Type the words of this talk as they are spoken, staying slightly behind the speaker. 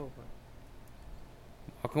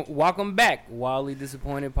Welcome back, Wildly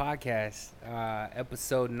Disappointed Podcast,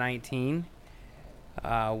 episode 19,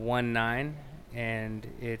 1-9, and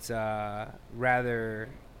it's rather,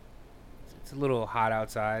 it's a little hot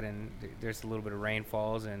outside, and there's a little bit of rain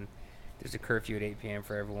falls, and there's a curfew at 8 p.m.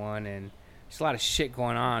 for everyone, and there's a lot of shit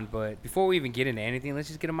going on, but before we even get into anything, let's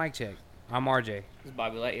just get a mic check. I'm RJ. This is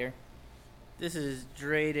Bobby Lightyear. This is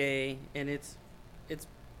Dre Day, and it's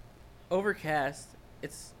overcast,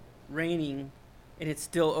 it's raining, and it's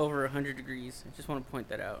still over 100 degrees. I just want to point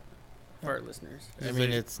that out for our listeners. I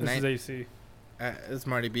mean, it's this is AC. it's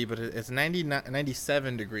Marty B, but it's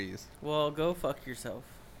 97 degrees. Well, go fuck yourself.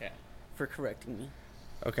 Yeah. For correcting me.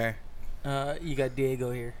 Okay. You got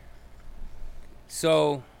Diego here.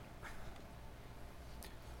 So,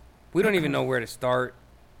 we don't even know where to start.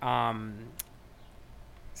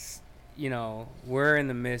 We're in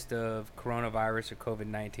the midst of coronavirus or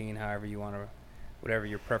COVID-19, however you want to, whatever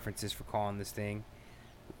your preference is for calling this thing.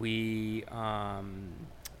 We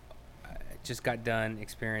just got done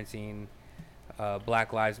experiencing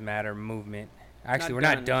Black Lives Matter movement. Actually, we're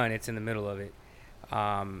not done. It's in the middle of it.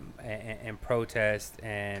 And protest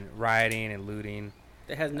and rioting and looting.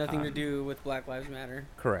 That has nothing to do with Black Lives Matter.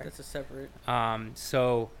 Correct. That's a separate.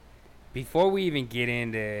 So before we even get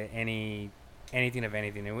into anything of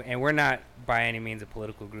anything, and we're not by any means a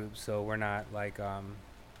political group, so we're not like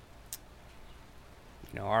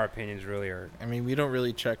our opinions really are. I mean, we don't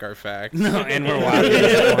really check our facts. No, and we're wildly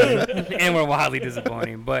disappointing. And we're wildly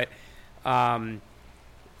disappointing. But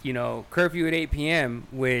curfew at 8 p.m.,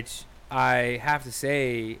 which I have to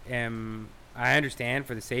say, I understand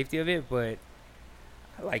for the safety of it, but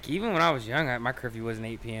like even when I was young, my curfew wasn't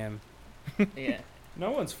 8 p.m. Yeah.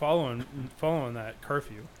 No one's following that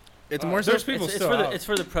curfew. It's more so. There's people still out. It's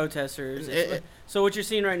for the protesters. So what you're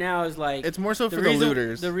seeing right now is like It's more so for the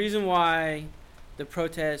looters. The reason why the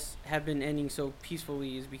protests have been ending so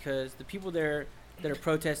peacefully is because the people there that are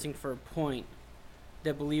protesting for a point,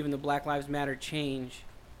 that believe in the Black Lives Matter change,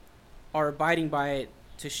 are abiding by it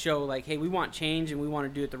to show like, hey, we want change and we want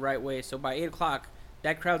to do it the right way. So by 8 o'clock,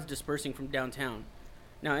 that crowd's dispersing from downtown.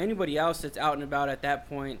 Now, anybody else that's out and about at that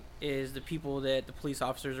point is the people that the police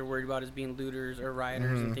officers are worried about as being looters or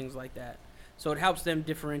rioters and things like that. So it helps them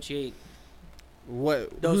differentiate.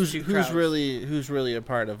 Who's really a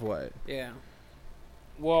part of what? Yeah.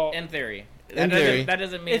 Well, In theory. In theory. That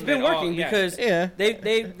doesn't mean It's been working because they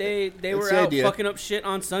were the out idea. fucking up shit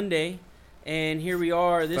on Sunday, and here we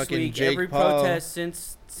are this Fucking week. Jake Every Paul. protest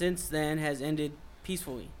since then has ended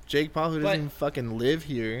peacefully. Jake Paul, who doesn't even fucking live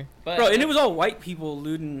here. But Bro, and it was all white people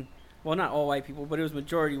looting. Well, not all white people, but it was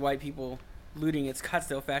majority white people looting at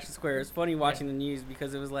Scottsdale Fashion Square. It's funny watching the news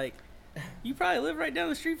because it was like, you probably live right down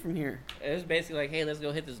the street from here. it was basically like, hey, let's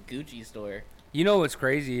go hit this Gucci store. you know what's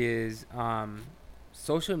crazy is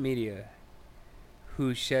social media,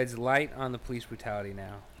 who sheds light on the police brutality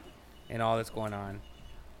now and all that's going on,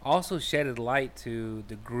 also shedded light to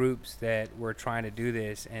the groups that were trying to do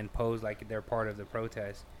this and pose like they're part of the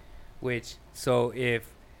protest. So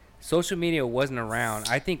if social media wasn't around,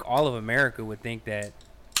 I think all of America would think that.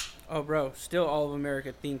 Oh, bro, still all of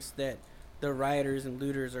America thinks that the rioters and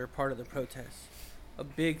looters are part of the protests. A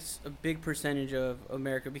big percentage of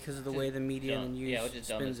America because of the way the media and the news which is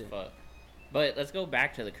dumb spins as it. fuck. But let's go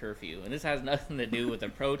back to the curfew. And this has nothing to do with the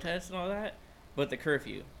protests and all that, but the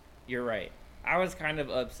curfew. You're right. I was kind of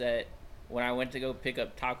upset when I went to go pick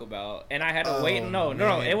up Taco Bell, and I had to wait. No,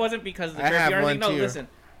 it wasn't because of the I curfew have or anything. one No, too. listen.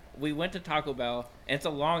 We went to Taco Bell, and it's a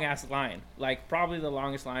long-ass line. Like, probably the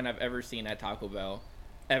longest line I've ever seen at Taco Bell,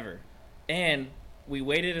 ever. And we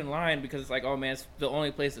waited in line because it's like, oh, man, it's the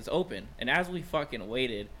only place that's open. And as we fucking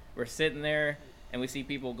waited, we're sitting there, and we see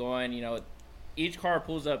people going, each car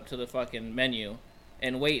pulls up to the fucking menu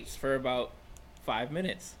and waits for about 5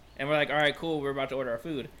 minutes. And we're like, all right, cool, we're about to order our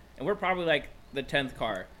food. And we're probably like the 10th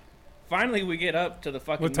car. Finally, we get up to the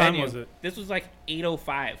fucking What time menu. was it? This was like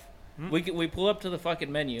 8:05. We pull up to the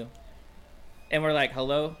fucking menu, and we're like,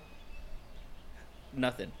 hello?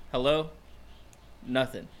 Nothing. Hello?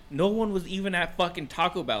 Nothing. No one was even at fucking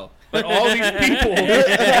Taco Bell. But all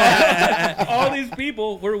these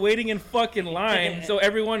people were waiting in fucking line, so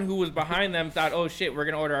everyone who was behind them thought, oh shit, we're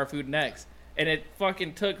gonna order our food next. And it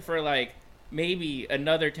fucking took for like maybe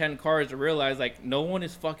another 10 cars to realize like no one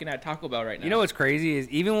is fucking at Taco Bell right now. You know what's crazy is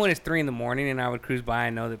even when it's 3 a.m. and I would cruise by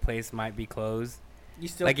and know the place might be closed. You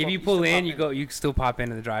still Like if you pull in, you can still pop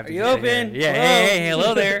into the drive-thru. Are you open? Yeah. Hello? Hey,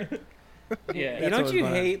 hello there. Yeah. You That's don't what's you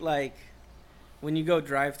going on. hate like when you go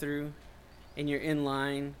drive through and you're in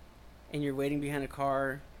line and you're waiting behind a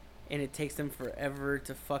car and it takes them forever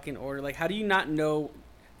to fucking order? Like, how do you not know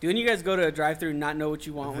Do any of you guys go to a drive-thru and not know what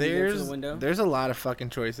you want when you go to the window? There's a lot of fucking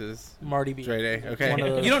choices. Marty B. Dre Day, okay.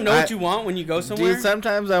 You don't know what you want when you go somewhere? Dude,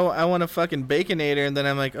 sometimes I want a fucking Baconator, and then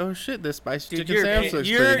I'm like, oh shit, this spicy chicken sandwich looks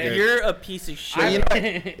pretty good. You're a piece of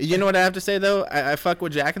shit. You know what I have to say though? I fuck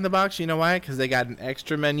with Jack in the Box. You know why? Because they got an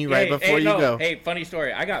extra menu right before you go. Hey, funny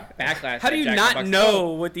story. I got backlash. How do you not know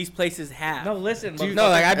what these places have? No, listen. No,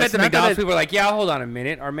 like I bet the McDonald's people are like, yeah, hold on a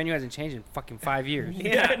minute. Our menu hasn't changed in fucking 5 years.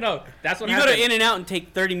 Yeah, no, that's what you happened. go to In-N-Out and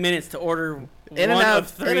take 30 minutes to order.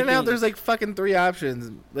 In-N-Out, there's like fucking 3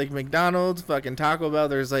 options. Like McDonald's, fucking Taco Bell,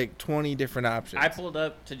 there's like 20 different options. I pulled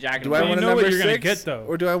up to Jack in the Do I Box. want a know what number you're gonna 6 get, though.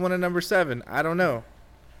 or do I want a number 7? I don't know.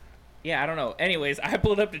 Yeah, I don't know. Anyways, I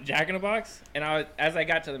pulled up to Jack in the Box, and as I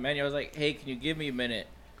got to the menu, I was like, "Hey, can you give me a minute?"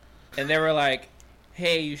 And they were like,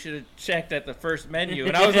 "Hey, you should have checked at the first menu."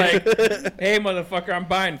 And I was like, "Hey, motherfucker, I'm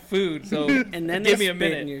buying food, so and then give they me a spit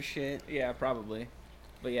minute." in your shit. Yeah, probably.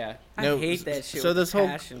 But yeah, I hate that shit. So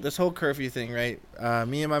with this whole curfew thing, right?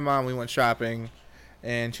 Me and my mom, we went shopping,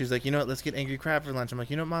 and she was like, "You know what? Let's get Angry Crab for lunch." I'm like,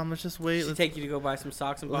 "You know what, Mom? Let's just wait." Should Let's take you to go buy some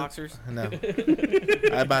socks and boxers. No,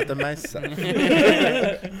 I bought them myself.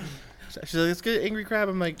 She's like, "Let's get Angry Crab."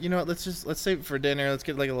 I'm like, "You know what? Let's save it for dinner. Let's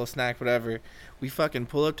get like a little snack, whatever." We fucking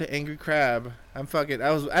pull up to Angry Crab. I've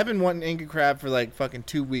been wanting Angry Crab for like fucking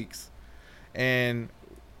 2 weeks, and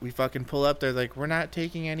we fucking pull up. They're like, "We're not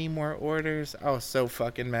taking any more orders." I was so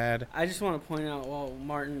fucking mad. I just want to point out while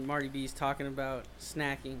Marty B is talking about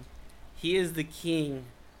snacking, he is the king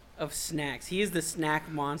of snacks. He is the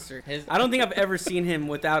snack monster. I don't think I've ever seen him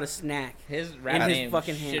without a snack. His rap in his name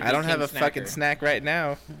fucking hand. should be I don't King have a Snacker. fucking snack right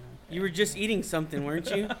now. You were just eating something, weren't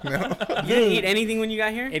you? No. You didn't eat anything when you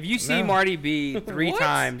got here? If you see No. Marty B 3 What?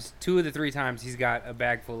 times, 2 of the 3 times he's got a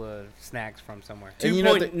bag full of snacks from somewhere. And you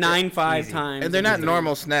know, 2.95 easy. times. And they're not They're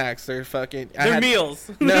normal snacks. They're fucking. They're meals.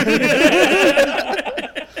 No.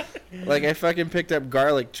 Like I fucking picked up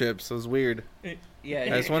garlic chips. It was weird. Yeah, I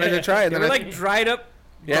just wanted to try it. They Then were I- like dried up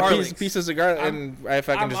yeah, garlics. pieces of garlic, and I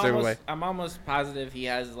fucking just threw it away. I'm almost positive he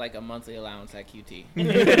has like a monthly allowance at QT.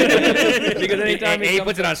 Because anytime he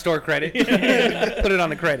puts it on store credit. Put it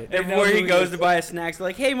on the credit. Everywhere he goes to buy a snack, they're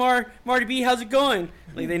like, "Hey, Marty B, how's it going?"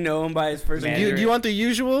 Like they know him by his first Man, name. Do you want the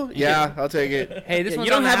usual? Yeah, I'll take it. Hey, this Yeah, one's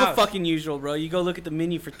you don't on the have house. a fucking usual, bro. You go look at the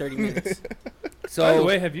menu for 30 minutes. So By the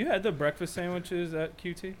way, have you had the breakfast sandwiches at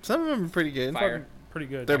QT? Some of them are pretty good. Fire. Fucking pretty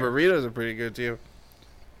good. Their burritos are pretty good too.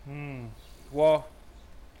 well,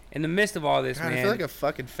 in the midst of all this, God, I man, feel like a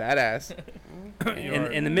fucking fat ass.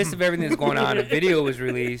 in the midst of everything that's going on, a video was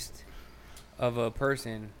released of a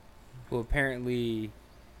person who apparently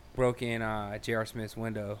broke in J.R. Smith's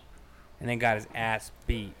window and then got his ass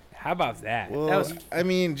beat. How about that? Well, That was- I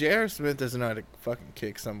mean, J.R. Smith doesn't know how to fucking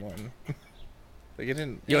kick someone. Like it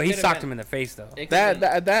didn't. Yo, It he could've socked been- him in the face though. It could've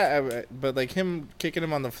been- But like him kicking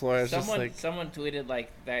him on the floor, it's just someone like. someone tweeted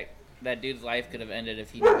like that dude's life could have ended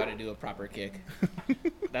if he knew how to do a proper kick.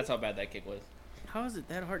 That's how bad that kick was. How is it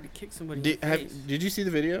that hard to kick somebody in the face? Did you see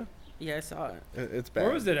the video? Yeah, I saw it. It's bad.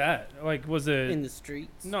 Where was it at? Like, was it? In the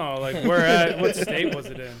streets. No, like where at? What state was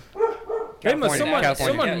it in? They must, California.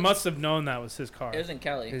 someone Yeah. must have known that was his car. It was in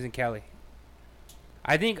Cali. It was in Cali.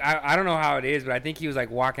 I think I don't know how it is, but I think he was like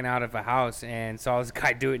walking out of a house and saw this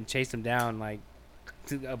guy do it and chased him down like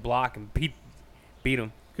to a block and beat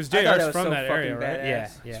him. Because I thought JR's was from so that area, fucking right? badass. Yeah,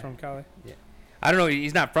 He's yeah. from Cali. I don't know.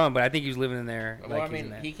 He's not from, but I think he was living in there. Well, like I he's in mean,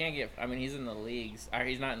 there. he can't get. I mean, he's in the leagues. Or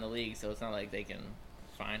he's not in the league, so it's not like they can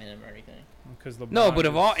fine him or anything. Because No, but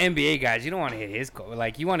of all NBA guys, you don't want to hit his car.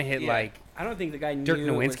 Like you want to hit Yeah. like I don't think the guy knew Dirk it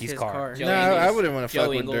was Nowinski's his car. car. Joe No, Ingles. I wouldn't want to Joe fuck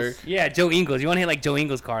with Ingles. Dirk. yeah Joe Ingles. You want to hit like Joe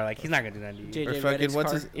Ingles' car. Like he's not gonna do that to you. JJ Or fucking Redick's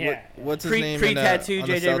what's car. his Yeah. what's his name? Pre-tattoo on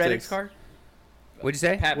the JJ Redick's Celtics? car. What'd you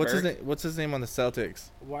say? Pat What's his Burke. name? What's his name on the Celtics?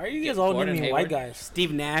 Why are you Get guys all Gordon naming white Hayward. guys?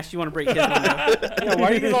 Steve Nash. You want to break his window? Yeah, why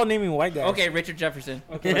are you guys all naming white guys? Okay, Richard Jefferson.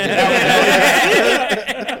 Does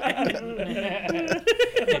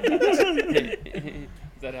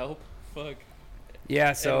that help? Fuck.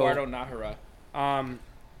 Yeah. So Eduardo Nahara.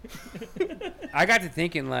 I got to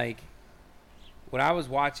thinking like when I was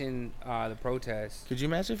watching the protest. Could you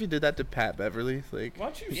imagine if you did that to Pat Beverly? Like, Why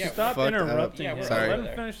don't you Yeah, stop fucked up. interrupting? Yeah, him? we're Sorry. Let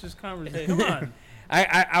there. him finish this conversation. Come on.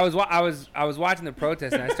 I was watching the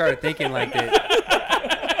protest and I started thinking like that.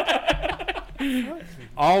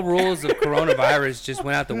 All rules of coronavirus just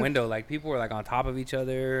went out the window. Like people were like on top of each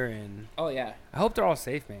other, and Oh yeah. I hope they're all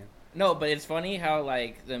safe, man. No, but it's funny how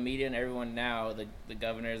like the media and everyone now, the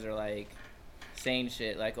governors are like saying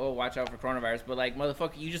shit like, "Oh, watch out for coronavirus," but like,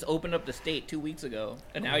 motherfucker, you just opened up the state 2 weeks ago,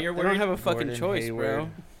 and now you're They don't worried. have a fucking Gordon choice, Hayward.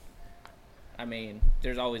 I mean,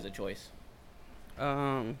 there's always a choice.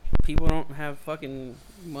 bro. People don't have fucking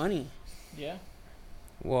money. Yeah.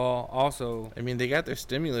 Well, also, I mean, they got their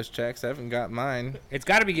stimulus checks. I haven't got mine. it's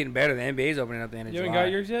got to be getting better. The NBA's opening up the end of You haven't July.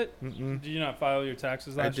 got yours yet? Mm-mm. Did you not file your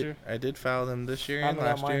taxes last year? I did file them this year I and haven't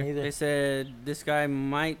got last mine year. either. They said this guy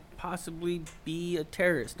might possibly be a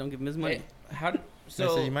terrorist. Don't give him his money. Hey, how? I said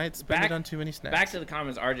So you might spend back- it on too many snacks. back to the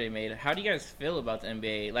comments RJ made. How do you guys feel about the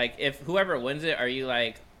NBA? Like, if whoever wins it, are you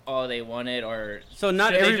like, oh, they won it, or So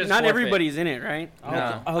not should they just forfeit? everybody's in it, right? No.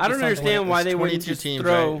 hope the I don't Suns win understand it. why There's they wouldn't 22 just teams,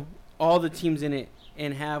 throw right? all the teams in it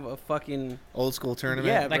and have a fucking Old school tournament.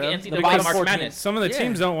 Yeah, like bro. an The NCAA bottom March 14. Madness? Some of the Yeah.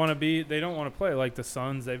 teams don't want to be. They don't want to play. Like the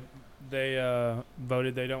Suns, they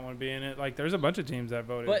voted they don't want to be in it. Like there's a bunch of teams that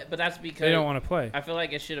voted. But that's because they don't want to play. I feel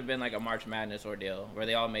like it should have been like a March Madness ordeal where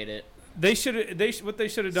they all made it. They should. What they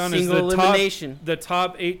should have done single is elimination. the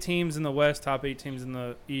top 8 teams in the West, top 8 teams in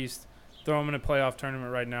the East. Throw them in a playoff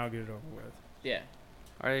tournament right now. Get it over with. Yeah.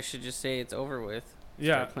 Or they should just say it's over with.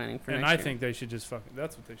 Yeah, Start planning for and next I year. think they should just fucking.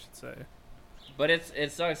 That's what they should say. But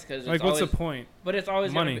it sucks because Like, it's what's always, the point? but it's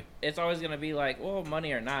always Money. it's always gonna be like, well,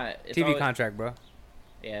 money or not. It's TV always, contract, bro.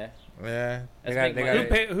 Yeah. Yeah, That's got- big they money.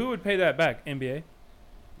 got Who would pay that back? NBA.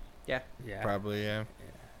 Yeah. probably, yeah.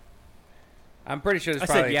 I'm pretty sure there's I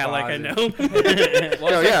probably said yeah, like I clauses. know.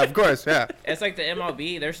 Well, Oh, it's, yeah, of course, yeah. it's like the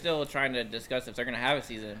MLB. They're still trying to discuss if they're gonna have a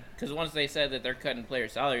season. Because once they said that they're cutting player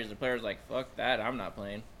salaries, the players like, fuck that, I'm not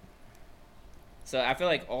playing. So I feel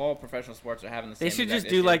like all professional sports are having the same. They should exact just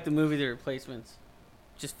do issue. like the movie The Replacements.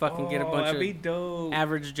 Just fucking get a bunch that'd be of dope.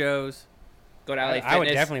 average Joes. Go to LA Fitness. I would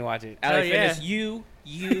definitely watch it. LA Hell yeah. Fitness. You,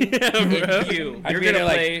 and you. I'd You're be in gonna there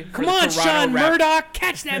play. like, for come the on, Toronto Sean Raptors." Murdoch,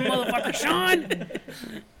 catch that motherfucker, Sean.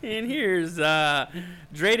 And here's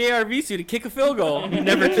Dre ARV to kick a field goal.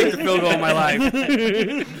 Never kicked a field goal in my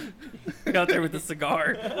life. Out there with a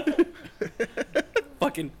cigar.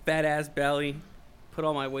 Fucking fat ass belly. Put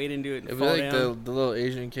all my weight into it and It'd be fall like down. the little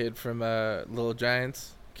Asian kid from Little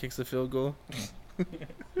Giants kicks the field goal.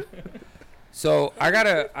 So I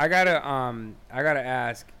gotta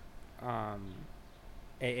ask,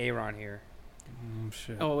 Aaron here.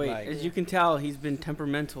 Shit. Oh wait, like- as you can tell, he's been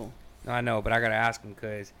temperamental. No, I know, but I gotta ask him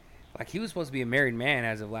because, like, he was supposed to be a married man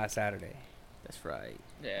as of last Saturday, That's right.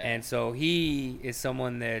 Yeah. and so he is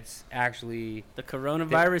someone that's actually The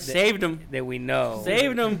coronavirus The- saved him. that we know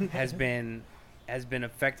Saved him. has been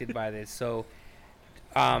affected by this. So,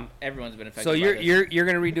 Everyone's been affected. so by this. you're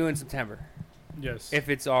gonna redo in September Yes. if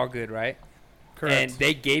it's all good, right? Correct. And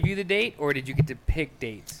they gave you the date, or did you get to pick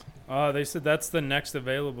dates? They said that's the next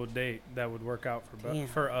available date that would work out Damn.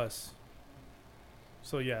 for us.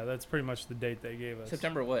 So yeah, that's pretty much the date they gave us.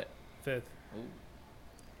 September what? 5th. Ooh.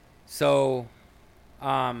 So,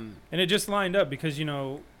 And it just lined up because you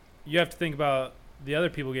have to think about the other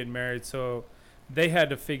people getting married, so they had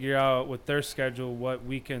to figure out with their schedule what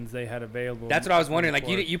weekends they had available. that's what I was wondering. Like,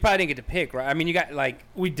 before. you probably didn't get to pick, right? I mean, you got like,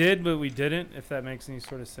 We did, but we didn't. If that makes any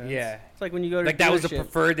sort of sense. yeah, It's like when you go to like that was the dealership.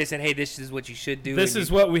 preferred. They said, hey, this is what you should do. This and is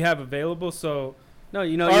you- what we have available. So No,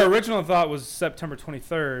 our original thought was September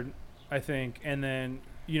 23rd, I think, and then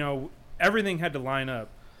everything had to line up.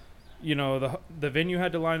 The venue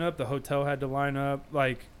had to line up, the hotel had to line up,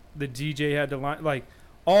 like the DJ had to line, like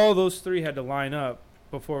all those 3 had to line up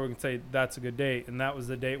before we can say that's a good date, and that was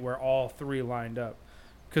the date where all 3 lined up.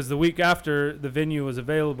 Because the week after, the venue was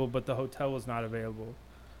available, but the hotel was not available.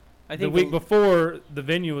 I The think week before, the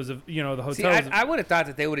venue was, the hotel. See, was, I would have thought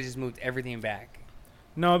that they would have just moved everything back.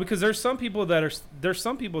 No, because there's some people that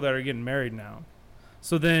are getting married now.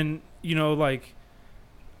 So then,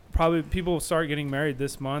 probably people will start getting married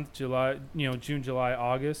this month, July, June, July,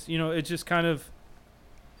 August. It just kind of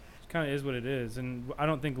is what it is. And I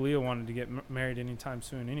don't think Leah wanted to get married anytime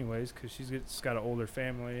soon anyways, because she's got an older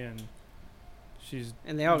family and she's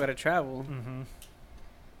and they all got to travel. mhm.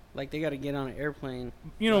 Like they got to get on an airplane.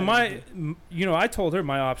 I told her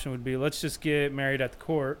my option would be let's just get married at the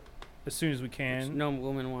court as soon as we Which can. no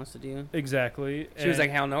woman wants to do. Exactly. She was And-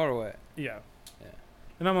 like, hell no, or what? yeah. Yeah.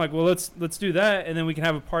 And I'm like, well, let's do that, and then we can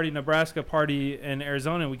have a party in Nebraska, party in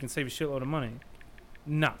Arizona, and we can save a shitload of money.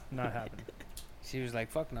 Not happening. She was like,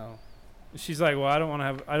 fuck no. She's like, well, I don't want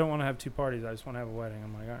to have 2 parties. I just want to have a wedding.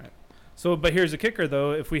 I'm like, all right. So, but here's the kicker,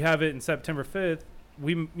 though. If we have it in September 5th,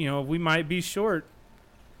 we might be short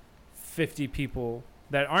 50 people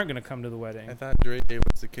that aren't going to come to the I wedding. thought Dre Day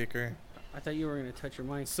was the kicker. I thought you were gonna touch your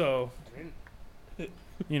mic. So,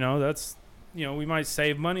 that's, we might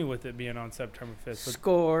save money with it being on September 5th. But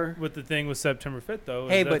Score. with the thing with September 5th, though,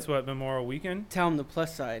 is Hey, that's but- what, Memorial Weekend? Tell them the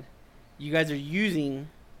plus side. You guys are using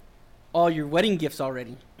all your wedding gifts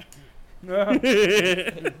already. I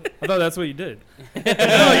thought that's what you did.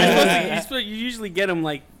 No, you usually get them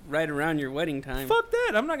like right around your wedding time. Fuck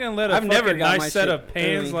that! I'm not gonna let a I've never fucking got my nice set shit of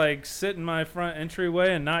pans early. like sit in my front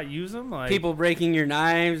entryway and not use them. Like People breaking your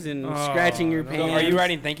knives and Oh, scratching your no. pants. So are you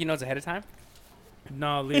writing thank you notes ahead of time?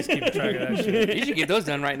 no, at least keep track of that shit. You should get those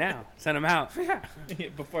done right now. Send them out.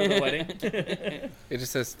 Before the wedding. It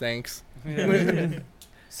just says thanks.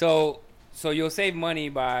 So you'll save money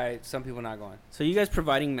by some people not going. So you guys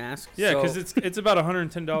providing masks? Yeah, So- because it's about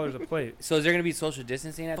 $110 a plate. So is there gonna be social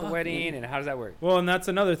distancing at the Fuck, wedding, man. and how does that work? Well, and that's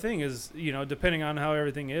another thing is, depending on how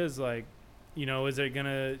everything is, like, is it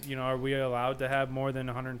gonna, are we allowed to have more than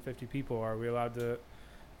 150 people? Are we allowed to,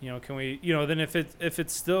 can we, then if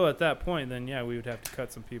it's still at that point, then yeah, we would have to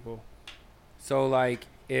cut some people. So like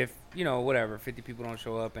if whatever 50 people don't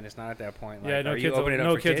show up and it's not at that point, like, Yeah, no are you kids, opening it up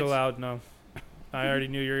no for kids allowed. No, I already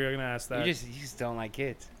knew you were gonna ask that. You just don't like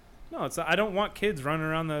kids. No, I don't want kids running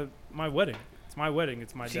around my wedding. It's my wedding.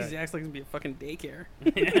 It's my Jeez, day. it acts like it's gonna be a fucking daycare.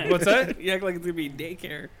 What's that? You act like it's gonna be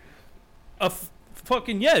daycare.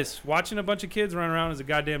 Fucking yes. Watching a bunch of kids run around is a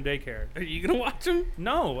goddamn daycare. Are you gonna watch them?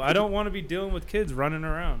 No, I don't want to be dealing with kids running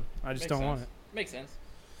around. I just Makes don't want sense. it. Makes sense.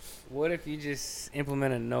 What if you just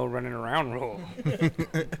implement a no running around rule?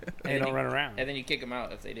 They don't run around. And then you kick them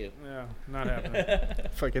out if they do. Yeah, not happening.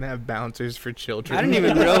 Fucking have bouncers for children. I didn't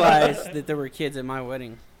even realize that there were kids at my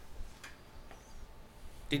wedding.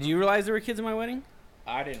 Did you realize there were kids at my wedding?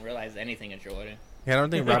 I didn't realize anything at your wedding. Yeah, I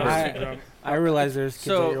don't think I Robert. was drunk. I realize there's kids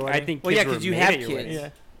So, at your I wedding. think Well, kids yeah, 'cause were you made have at your kids. wedding. Yeah.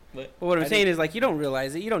 But Well, what I'm I saying think- is, like, you don't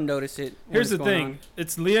realize it. You don't notice it. when Here's the it's going thing. on.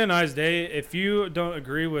 It's Leah and I's day. If you don't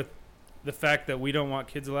agree with the fact that we don't want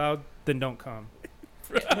kids allowed, then don't come.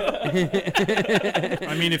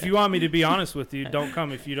 I mean, if you want me to be honest with you, don't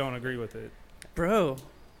come if you don't agree with it. Bro,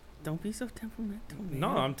 don't be so temperamental, man. No,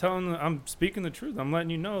 I'm speaking the truth. I'm letting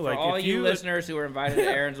you know. for Like, all if you you listeners who are invited to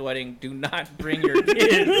Aaron's wedding, do not bring your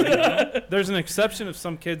kids. there's an exception of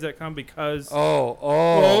some kids that come because Oh.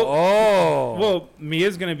 well,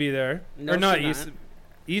 Mia's gonna be there, No, or not she's Issa.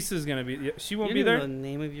 Issa's gonna be. Yeah, she won't You be don't know there the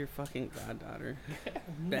name of your fucking goddaughter.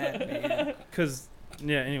 Bad man. because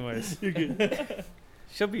yeah. Anyways,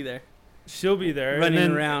 She'll be there, she'll be there running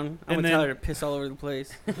and then, around. I'm and gonna tell then- her to piss all over the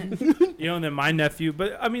place. and then my nephew.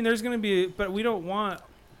 But I mean, there's gonna be. But we don't want.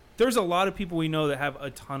 There's a lot of people we know that have a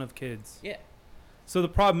ton of kids. Yeah. So the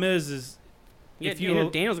problem is Yeah, if you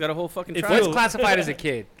Daniel's got a whole fucking if tribe. What's classified as a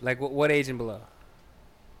kid? Like what age and below?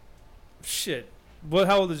 shit. What?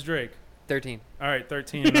 How old is Drake? 13. All right,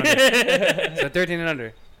 13. And under. So 13 and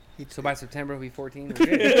under. So by September he'll be 14. We're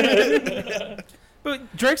good.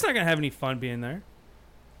 But Drake's not gonna have any fun being there.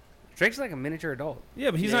 Drake's like a miniature adult.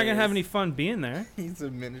 Yeah, but he's not gonna have Yes. any fun being there. He's a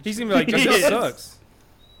miniature. He's gonna be like, this Yes. sucks.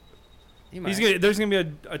 He might. There's gonna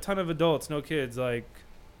be a ton of adults, no kids. Like,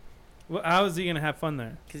 how is he gonna have fun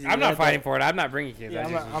there? 'Cause I'm not fighting for it. I'm not bringing kids. Yeah, I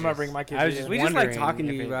I'm just- not, I'm not bringing my kids. I was either. just We just like wondering talking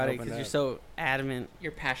to if you it about it opened because you're up. so adamant.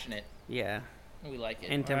 You're passionate. Yeah, We like it.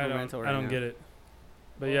 and temperamental. I don't get it.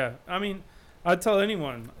 But yeah, I mean, I'd tell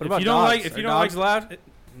anyone. What if about you don't dogs? like, if Are you don't dogs like, allowed?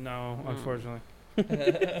 no, Mm. unfortunately.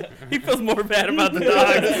 He feels more bad about the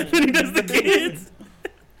dogs than he does the kids.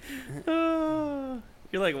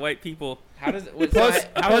 You're like white people. How does it? Plus,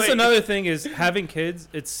 how, plus wait, another thing is having kids.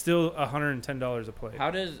 It's still $110 a plate.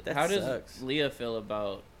 How does That how does sucks. Leah feel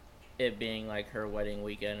about it being like her wedding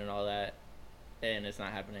weekend and all that, and it's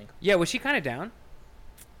not happening? Yeah, was she kind of down?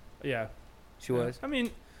 Yeah, She was. I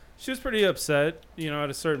mean, she was pretty upset, at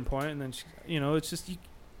a certain point, and then she, it's just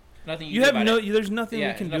Nothing you, you do have about no. it. There's nothing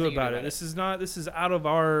Yeah, we can there's do nothing you about it. This is not. This is out of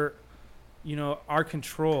our, our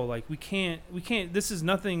control. Like we can't. This is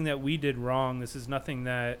nothing that we did wrong. This is nothing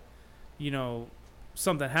that,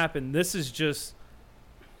 something happened. This is just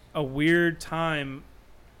a weird time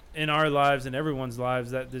in our lives and everyone's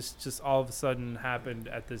lives that this just all of a sudden happened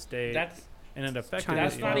at this day That's and it affected. China,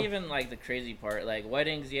 us, that's you not know? even like the crazy part. Like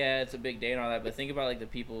weddings, yeah, it's a big day and all that, but think about like the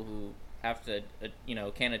people who have to,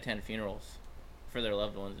 can't attend funerals for their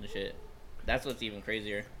loved ones and shit. That's what's even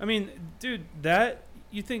crazier. I mean, dude, that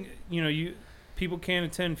you think people can't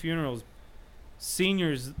attend funerals,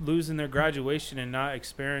 seniors losing their graduation and not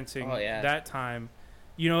experiencing Oh, yeah. that time,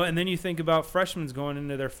 and then you think about freshmen going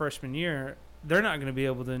into their freshman year, they're not going to be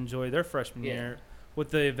able to enjoy their freshman Yeah. year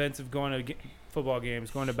with the events of going to football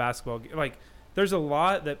games, going to basketball. Like, there's a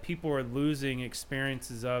lot that people are losing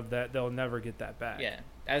experiences of that they'll never get that back. Yeah,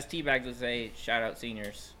 as T-Bags would say, shout out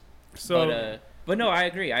seniors. So. But no, I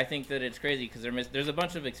agree. I think that it's crazy because there's a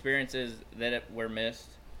bunch of experiences that were missed.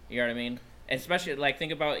 You know what I mean? And especially, like,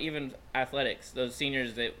 think about even athletics. Those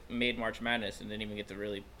seniors that made March Madness and didn't even get to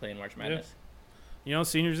really play in March Madness.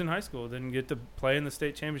 Seniors in high school didn't get to play in the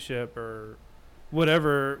state championship or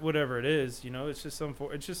whatever it is. It's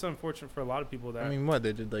just unfortunate for a lot of people that. I mean, what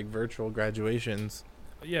they did like virtual graduations.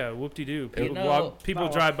 Yeah, whoop-de-doo. You People know, people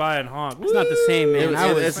no. drive by and honk. It's not the same, man.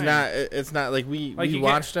 It's not like we Like, you get-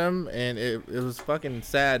 watched them, and it was fucking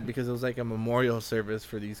sad because it was like a memorial service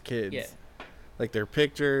for these kids. Yeah. Like their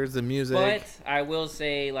pictures, the music. But I will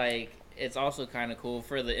say, like, it's also kind of cool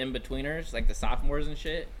for the in-betweeners, like the sophomores and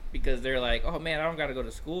shit, because they're like, oh man, I don't got to go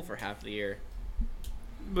to school for half the year.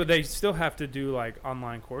 But they still have to do like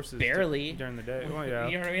online courses Barely. during the day. Well, yeah.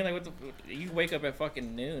 You know what I mean? Like, you wake up at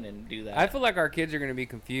fucking noon and do that. I feel like our kids are gonna be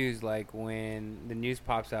confused. Like when the news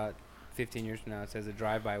pops out 15 years from now, it says a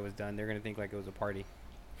drive-by was done. They're gonna think like it was a party,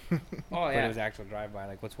 oh but it yeah. was actual drive-by.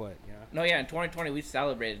 Like what's what, you know? No, yeah. In 2020, we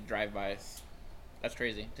celebrated drive-bys. That's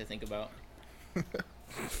crazy to think about.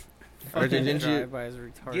 RJ, didn't you? Drive-by is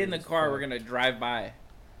retarded Get in the as car. fuck. We're gonna drive by.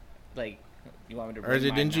 Like, you want me to? RJ, bring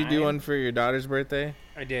my didn't you do 9? one for your daughter's birthday?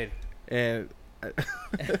 I did. And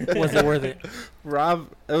Was it worth it? Rob,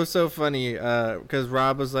 it was so funny because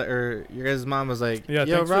Rob was like, or your guys' mom was like, Yeah,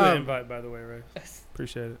 yo, thanks for the Rob. invite, by the way, Ray.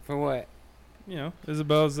 Appreciate it. For what? You know,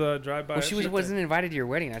 Isabel's drive-by. Well, she shit wasn't invited to your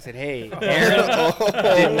wedding. I said, hey, Oh.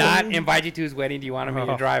 Aaron did not invite you to his wedding. Do you want him at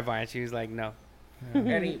your Oh. drive-by? And she was like, no. there.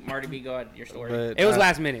 Yeah. Eddie, Marty B, go ahead. Your story. But, It was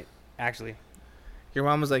last minute, actually. Your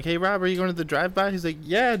mom was like, hey, Rob, are you going to the drive-by? He's like,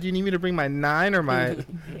 yeah. Do you need me to bring my 9 or my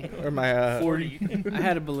or my 40. I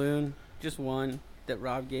had a balloon, just one, that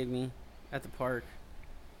Rob gave me at the park.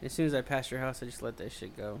 As soon as I passed your house, I just let that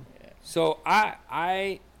shit go. So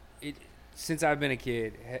since I've been a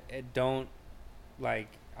kid, I don't want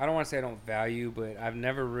to say I don't value, but I've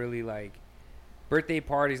never really like birthday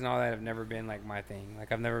parties and all that have never been like my thing.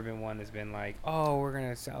 Like I've never been one that's been like, oh, we're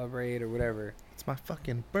gonna celebrate or whatever. It's my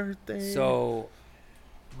fucking birthday. So,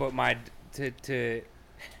 but my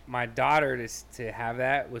daughter to have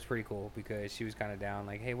that was pretty cool because she was kind of down.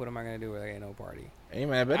 Like, hey, what am I gonna do with like no party? Hey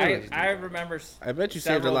man, I remember. bet you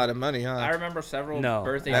saved a several- lot of money, huh? I remember several No,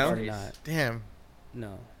 birthday actually parties. not. Damn.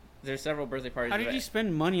 No. There's several birthday parties. How did that- you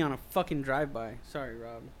spend money on a fucking drive-by? Sorry,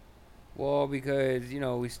 Rob. Well, because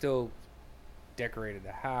we still decorated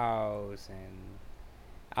the house and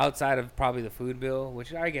outside of probably the food bill,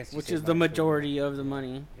 which I guess Which is the majority of the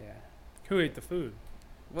money. Yeah. Who ate the food?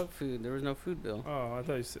 What food? There was no food bill. Oh, I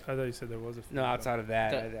thought you said there was a food. No, outside of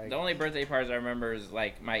that, The only birthday parties I remember is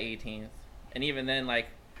like my 18th, and even then, like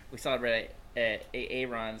we celebrated at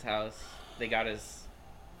Aaron's house. They got us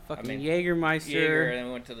Fucking Jaeger, Jägermeister. and then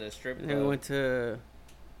we went to the strip And club. then we went to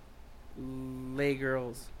Lay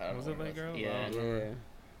Girls. I don't Was know it where Lake was. Girls? Yeah. I don't remember. Yeah. Man,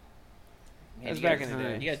 That's you back guys- in the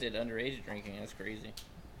day. You guys did underage drinking. That's crazy.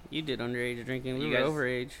 You did underage drinking. We You were guys-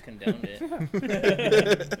 overage. Condoned it.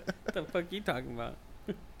 What the fuck you talking about?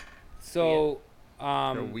 So,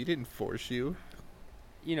 No, we didn't force you.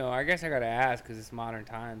 I guess I gotta ask because it's modern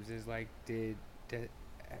times. Is like,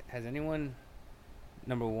 has anyone,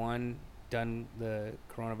 number one, done the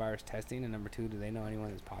coronavirus testing, and number two, do they know anyone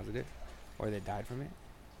that's positive or that died from it?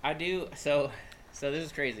 I do. So this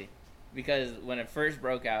is crazy, because when it first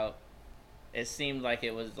broke out, it seemed like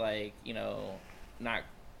it was like not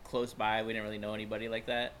close by. We didn't really know anybody like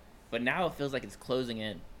that. But now it feels like it's closing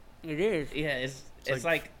in. It is. Yeah, it's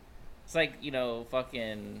like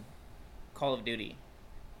fucking Call of Duty,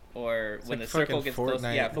 or when like the circle fucking gets closer.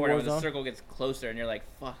 Fortnite. Yeah, The Fortnite, when the Warzone? circle gets closer, and you're like,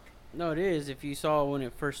 fuck. No, it is. If you saw when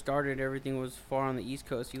it first started, everything was far on the East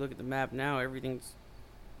Coast. You look at the map now, everything's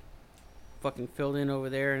fucking filled in over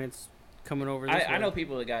there, and it's coming over this way. I know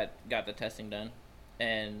people that got the testing done,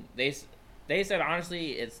 and they said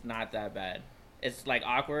honestly it's not that bad. It's like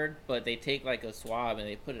awkward, but they take like a swab and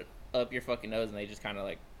they put it up your fucking nose and they just kind of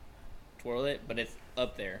like twirl it, but it's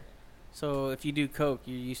up there. So if you do coke,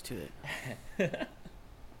 you're used to it.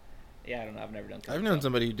 Yeah, I don't know. I've never done. I've known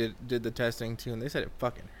somebody who did the testing too, and they said it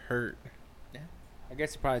fucking hurt. I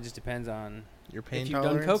guess it probably just depends on. Your pain If you've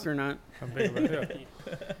tolerance. done coke or not. How big of a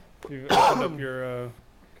You've opened up your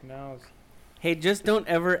canals. Hey, just don't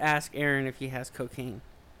ever ask Aaron if he has cocaine.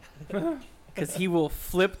 Because he will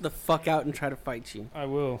flip the fuck out and try to fight you. I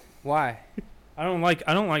will. Why? I don't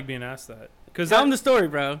like being asked that because Tell him the story,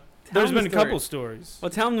 bro. Tell there's him the been a story. couple stories. Well,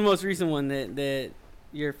 tell him the most recent one that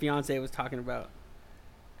your fiance was talking about.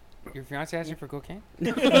 Your fiance asked you for cocaine?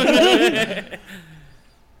 This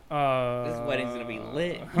wedding's gonna be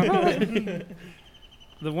lit.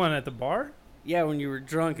 The one at the bar? Yeah, when you were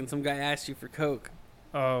drunk and some guy asked you for coke.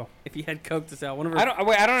 Oh, If you had coke to sell. One of her I don't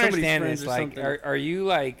somebody's understand friends this. or Like, something. are you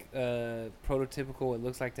like prototypical? What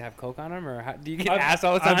looks like to have coke on them, or how, do you get I've- asked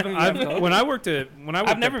all the time? you have coke? when I worked at never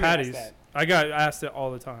been asked Patty's, that. I got asked it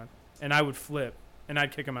all the time, and I would flip and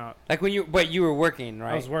I'd kick him out. Like when you were working,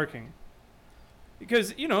 right? I was working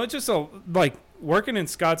because it's just like working in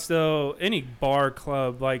Scottsdale, any bar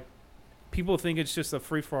club, like people think it's just a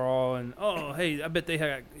free for all, and oh, hey, I bet they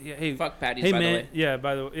have. Yeah, hey, Fuck patties, hey by man, the way. yeah.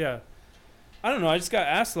 By the way, yeah. I don't know. I just got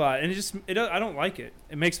asked a lot, and I don't like it.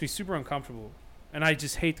 It makes me super uncomfortable, and I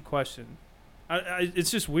just hate the question.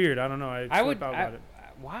 It's just weird. I don't know. I flip out about it.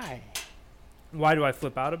 Why? Why do I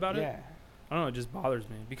flip out about it? Yeah. I don't know. It just bothers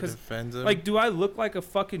me It because, offends him. like, do I look like a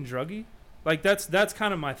fucking druggie? Like that's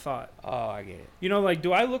kind of my thought. Oh, I get it. You know, like,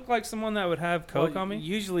 do I look like someone that would have coke Well, on me?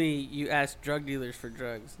 Usually, you ask drug dealers for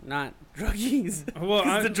drugs, not druggies. Well,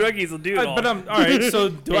 'Cause the druggies will do it all. but I'm all right. So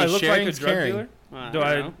do Hey, I look like a sharing's drug caring. dealer? I Do don't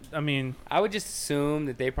I? know. I mean, I would just assume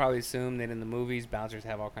that they probably assume that in the movies bouncers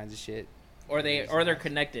have all kinds of shit. Or they're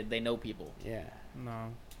connected. They know people. Yeah.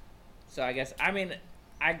 no. So I guess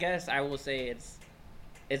I will say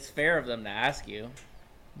it's fair of them to ask you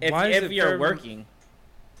Why is if it fair you're of them- working.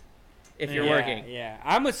 If you're Yeah. working. Yeah.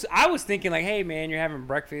 I was thinking like, hey man, you're having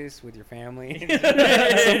breakfast with your family. Some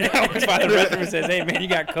guy walks by the restroom and says, hey man, you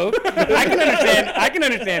got coke? I can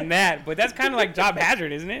understand that, but that's kind of like job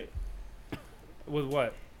hazard, isn't it? With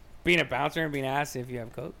what? Being a bouncer and being asked if you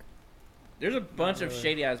have coke. There's a bunch of really.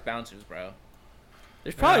 shady ass bouncers, bro.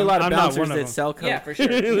 There's probably a lot of I'm not bouncers one of that them. sell coke. Yeah, for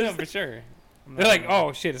sure. Yeah, for sure. I'm They're not- like,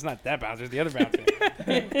 oh shit, it's not that bouncer, it's the other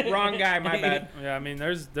bouncer. Wrong guy, my bad. Yeah, I mean,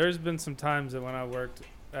 there's been some times that when I worked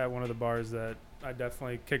at one of the bars that I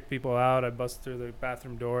definitely kicked people out. I busted through the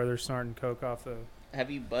bathroom door. They're snorting coke off the. Have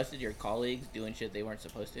you busted your colleagues doing shit they weren't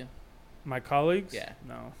supposed to? My colleagues? Yeah.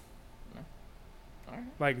 No. Alright.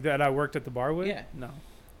 Like that I worked at the bar with? Yeah. No.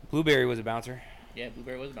 Blueberry was a bouncer. Yeah,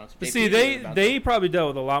 Blueberry was a bouncer. But Dave see, Peters was a bouncer. they probably dealt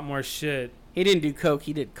with a lot more shit. He didn't do coke.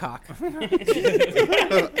 He did cock.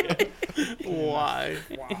 Why?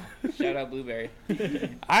 Shout out Blueberry.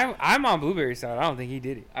 I'm on Blueberry's side. I don't think he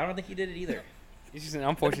did it. I don't think he did it either. It's just an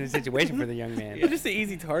unfortunate situation for the young man. You're just an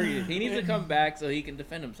easy target. He needs to come back so he can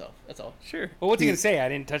defend himself. That's all. Sure. Well, what's he gonna say? I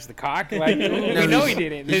didn't touch the cock. Like, we know he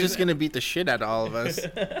didn't. He's just gonna beat the shit out of all of us.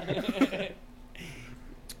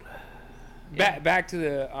 Back to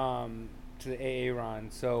the AA Ron.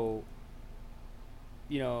 So,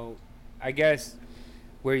 you know, I guess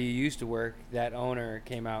where you used to work, that owner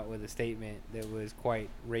came out with a statement that was quite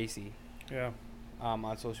racy Yeah.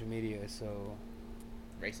 on social media. So,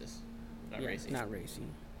 Racist. Not Yeah, racist. Not racing.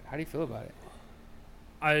 how do you feel about it?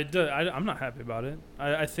 I'm not happy about it.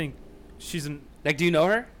 I think she's an. Like, do you know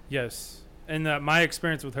her? Yes. And my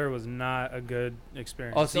experience with her was not a good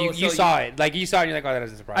experience. Oh, so, So- you so saw it. Like, you saw it and you're like, oh, that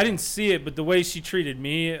doesn't surprise I me. didn't see it, but the way she treated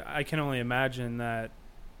me, I can only imagine that,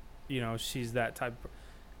 you know, she's that type.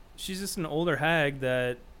 She's just an older hag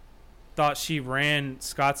that thought she ran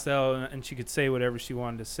Scottsdale and she could say whatever she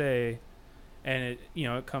wanted to say, and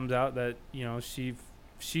it comes out that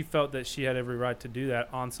she felt that she had every right to do that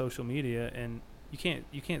on social media, and you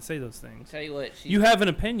can't say those things. Tell you what, You have an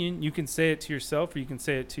opinion, you can say it to yourself or you can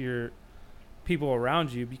say it to your people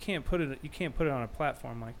around you, but you can't put it on a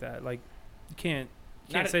platform like that. Like you can't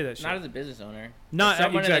say that shit. Not as a business owner. Not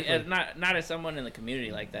someone exactly. not as someone in the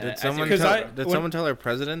community like that. Did I see someone what you're Because saying, I- bro. did someone tell our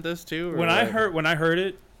president this too? Or when I what? heard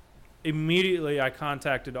it, immediately I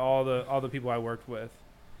contacted all the people I worked with,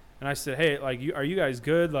 and I said, "Hey, like, are you guys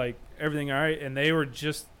good? Like, everything all right?" And they were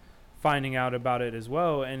just finding out about it as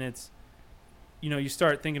well, and it's, you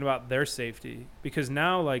start thinking about their safety, because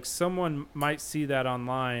now, like, someone might see that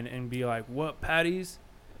online and be like, "What, patties?"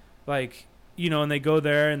 Like, and they go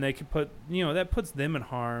there and they can put, that puts them in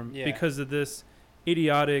harm Yeah. because of this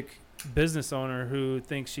idiotic business owner who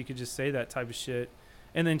thinks she could just say that type of shit.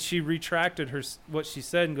 And then she retracted what she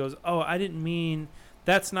said and goes, "Oh, I didn't mean,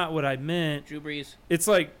 that's not what I meant." Drew Brees. It's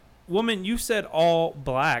like, woman, you said all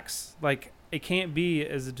blacks. Like, it can't be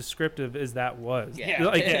as descriptive as that was. Yeah.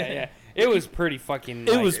 Like, yeah. It was pretty fucking.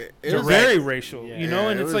 It like, was it was very like- racial, Yeah. Yeah,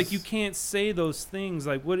 and it it's like was- you can't say those things.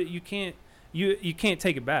 Like, what you can't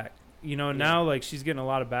take it back. Now, like, she's getting a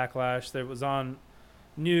lot of backlash. There was on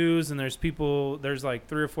news, and there's like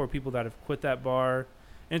 3 or 4 people that have quit that bar,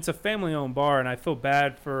 and it's a family-owned bar, and I feel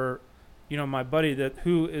bad for, my buddy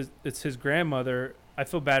it's his grandmother. I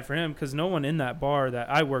feel bad for him because no one in that bar that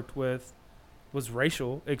I worked with was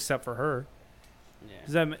racial except for her. Yeah.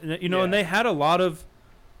 Does that Yeah. And they had a lot of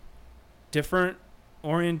different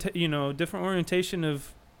orientation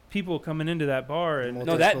of people coming into that bar, and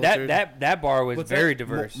No, that bar was What's very that?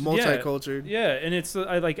 diverse. Multicultural. yeah, and it's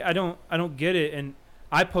I don't get it, and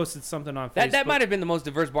I posted something on Facebook. That might have been the most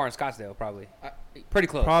diverse bar in Scottsdale, probably. Pretty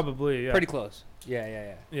close. probably Pretty close.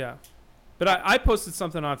 Yeah. yeah, but I posted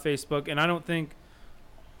something on Facebook, and I don't think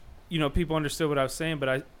people understood what I was saying,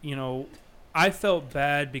 but I felt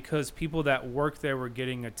bad because people that work there were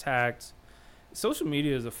getting attacked. Social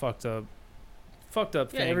media is a fucked up Yeah,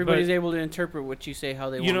 thing. everybody's but, able to interpret what you say how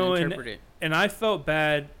they You want know, to and- interpret it. and I felt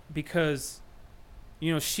bad because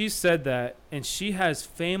you know, she said that, and she has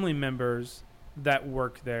family members that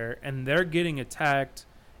work there, and they're getting attacked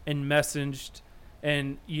and messaged,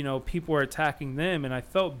 and you know, people are attacking them, and I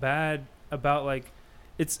felt bad about like,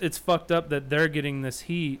 it's fucked up that they're getting this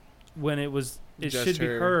heat when it Just should be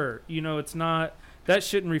her. her. You know, it's not, that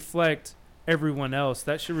shouldn't reflect everyone else.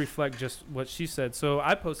 That should reflect just what she said. So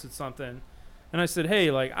I posted something, and I said,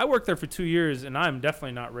 hey, like, I worked there for 2 years, and I'm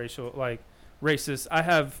definitely not racist. I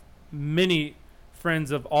have many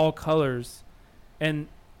friends of all colors, and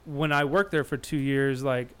when I worked there for 2 years,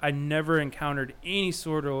 like, I never encountered any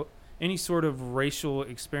sort of racial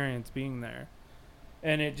experience being there.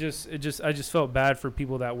 And I just felt bad for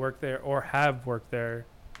people that work there or have worked there,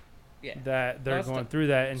 Yeah. that they're That's going the- through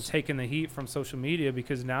that and taking the heat from social media,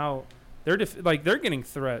 because now they're they're getting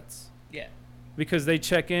threats Yeah. because they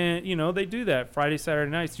check in. You know, they do that Friday, Saturday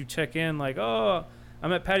nights. You check in like, oh,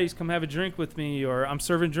 I'm at Patty's, come have a drink with me, or I'm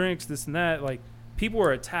serving drinks, this and that. Like, people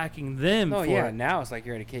are attacking them. Oh for yeah, it. now it's like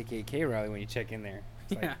you're at a KKK rally when you check in there.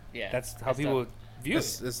 It's like, Yeah. Yeah. that's how That's people view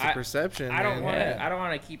It's, it. it's the I- perception. I don't man. want to. Yeah. I don't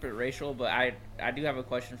want to keep it racial, but I do have a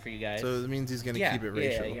question for you guys. So it means he's gonna yeah, keep it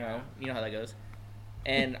racial. Yeah, you know how that goes.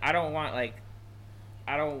 And I don't want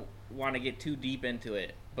to get too deep into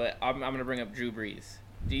it, but I'm gonna bring up Drew Brees.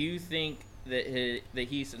 Do you think that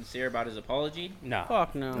he's sincere about his apology? No.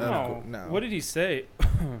 Fuck no. No. No. What did he say?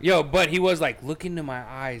 Yo, but he was like, look into my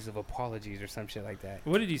eyes of apologies or some shit like that.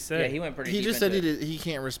 What did he say? Yeah, he went pretty. He deep just said into it. he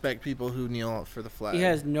can't respect people who kneel for the flag. He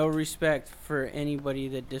has no respect for anybody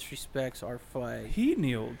that disrespects our flag. He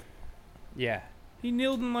kneeled. Yeah. He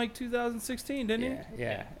kneeled in like 2016, didn't Yeah,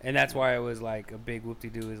 yeah. And that's why it was like a big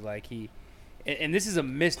whoop-de-doo is like and this is a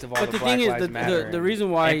mist of all But the the Black thing is, Lives Matter. the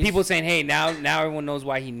reason why and he's- people saying, hey, now everyone knows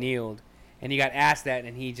why he kneeled. And he got asked that,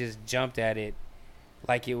 and he just jumped at it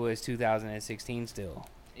like it was 2016 still.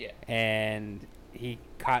 Yeah. And he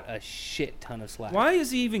caught a shit ton of slack. Why is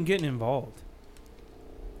he even getting involved?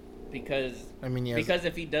 Because I mean, he has, because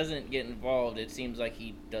if he doesn't get involved, it seems like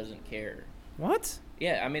he doesn't care. What?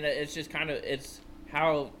 Yeah, I mean, it's just kind of it's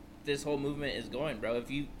how this whole movement is going, bro. If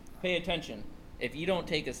you pay attention, if you don't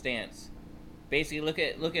take a stance, basically look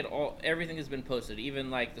at all everything that's been posted, even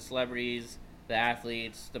like the celebrities, the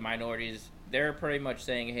athletes, the minorities, they're pretty much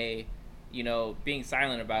saying, hey, you know, being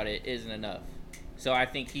silent about it isn't enough. So I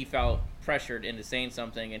think he felt pressured into saying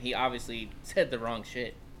something, and he obviously said the wrong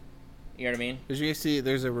shit. You know what I mean? Did you guys see?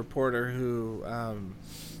 There's a reporter who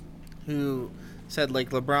said like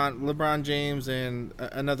LeBron James and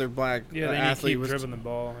another black Yeah, they need to athlete keep was dribbling the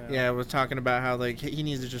ball. was talking about how like he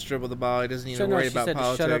needs to just dribble the ball. He doesn't need So to no, worry she about said to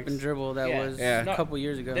politics. shut up and dribble. That Yeah. was Yeah. a couple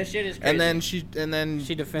years ago. This shit is crazy. And then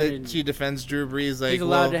she defended- she defends Drew Brees like He's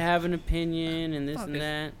allowed well, to have an opinion and this Fuck and this-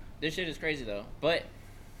 that. This shit is crazy though. But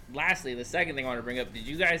lastly, the second thing I want to bring up: did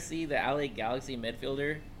you guys see the LA Galaxy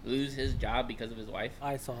midfielder lose his job because of his wife?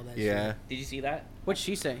 I saw that. yeah, shit. Did you see that? What'd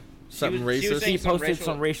she say? something she was racist. saying He some posted racial-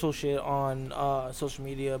 some racial shit on social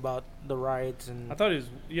media about the riots and I thought his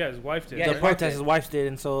wife did. Yeah, the his wife protests. did. His wife did,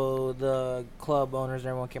 and so the club owners and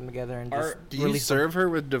everyone came together and just Are- Do you released some- serve her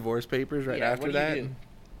with divorce papers right Yeah, after what do you that? do?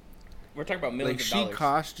 We're talking about Like millions she of dollars.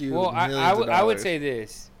 cost you Well, millions I of would dollars. say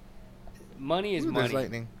this. Money is Ooh, there's money.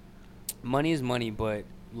 lightning. Money is money, but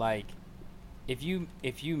like if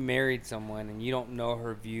you married someone and you don't know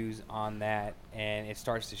her views on that and it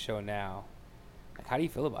starts to show now, like how do you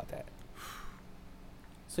feel about that?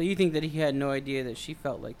 So you think that he had no idea that she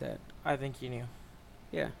felt like that? I think he knew.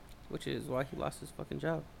 Yeah, which is why he lost his fucking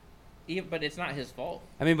job. Yeah, but it's not his fault.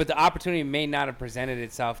 I mean, but the opportunity may not have presented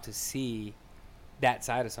itself to see that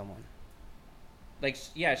side of someone. Like,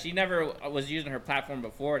 yeah, she never was using her platform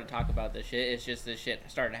before to talk about this shit. It's just this shit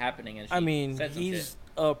started happening, and she I mean, said some he's shit.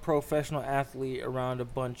 a professional athlete around a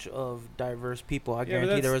bunch of diverse people. I Yeah, but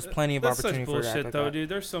guarantee there was plenty of that's opportunity such for bullshit, that. though, dude.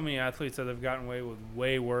 There's so many athletes that have gotten away with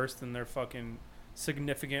way worse than their fucking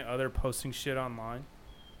significant other posting shit online.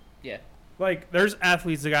 Yeah, Like, there's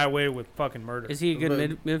athletes that got away with fucking murder. Is he a good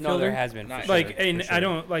But- midfielder? No, there has been. Not for sure. Like, sure, and for sure. I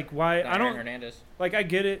don't like why not I Aaron don't Hernandez. like. I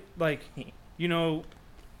get it. Like, you know,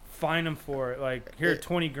 fine him for it. Like, here,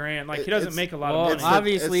 20 grand. Like, he doesn't It's- make a lot Well, of It's money. the-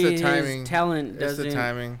 obviously it's the timing. his talent It's the doesn't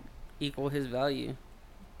timing. equal his value.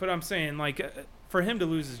 But I'm saying, like, for him to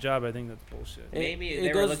lose his job, I think that's bullshit. Maybe it they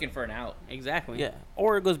were goes- looking for an out. Exactly. Yeah,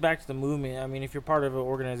 or it goes back to the movement. I mean, if you're part of an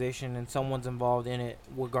organization and someone's involved in it,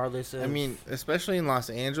 regardless of. I mean, especially in Los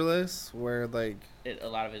Angeles, where like A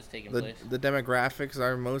lot of it's taking the place. the demographics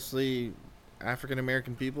are mostly African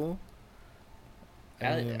American people.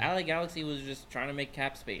 I mean, LA Galaxy was just trying to make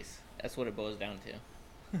cap space. That's what it boils down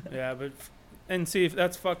to. Yeah, but and see if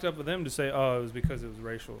that's fucked up with them to say, oh, it was because it was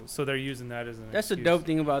racial. So they're using that as an That's the excuse. dope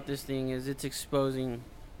thing about this thing is it's exposing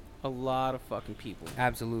a lot of fucking people.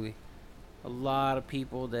 Absolutely. a lot of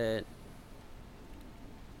people that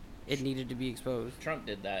it needed to be exposed. Trump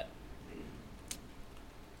did that.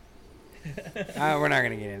 We're not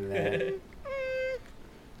gonna get into that.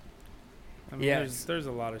 I mean, Yeah. there's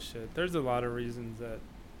a lot of shit. There's a lot of reasons that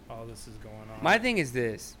all this is going on. My thing is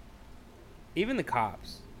this: even the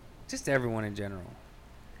cops, just everyone in general,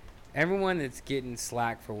 everyone that's getting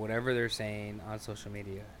slack for whatever they're saying on social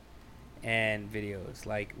media and videos.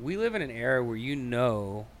 Like, we live in an era where you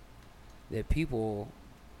know that people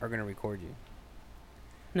are gonna record you.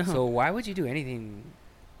 No, So why would you do anything?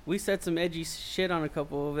 we said some edgy shit on a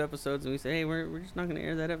couple of episodes, and we said, hey, we're just not gonna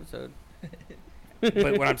air that episode.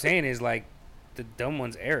 But what I'm saying is, like, the dumb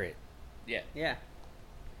ones air it, Yeah. Yeah.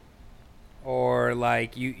 or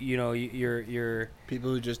like you're People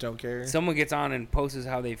who just don't care. someone gets on and posts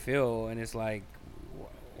how they feel, and it's like,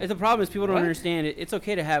 The problem is people don't What? understand it. It's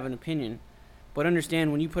okay to have an opinion, but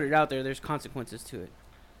understand when you put it out there, there's consequences to it,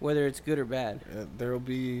 whether it's good or bad. There will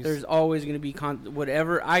be. There's always going to be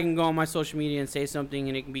whatever. I can go on my social media and say something,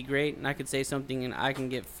 and it can be great, and I could say something, and I can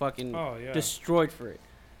get fucking Oh yeah. destroyed for it.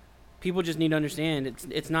 People just need to understand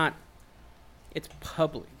it's not. It's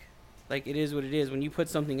public, like it is what it is. When you put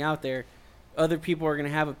something out there, other people are going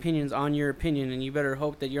to have opinions on your opinion, and you better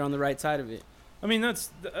hope that you're on the right side of it. I mean,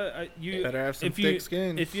 that's you. better have some if thick you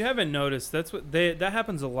skin. if you haven't noticed, that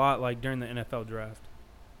happens a lot. Like during the NFL draft,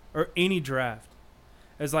 or any draft,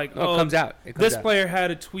 it's like, oh, it comes out. It comes this out. player had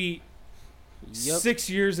a tweet Yep. 6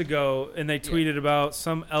 years ago, and they tweeted about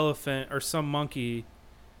some elephant or some monkey,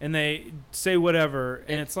 and they say whatever,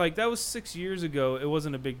 and it's like, that was 6 years ago. It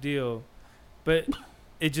wasn't a big deal, but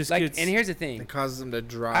it just Like, gets. and here's the thing. It causes them to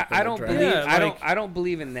drop. I in don't the believe draft. Yeah, I don't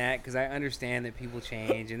believe in that, because I understand that people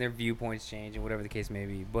change and their viewpoints change and whatever the case may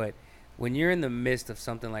be. But when you're in the midst of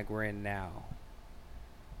something like we're in now,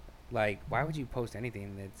 like, why would you post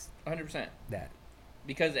anything that's 100%. that?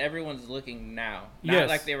 Because everyone's looking now, not Yes.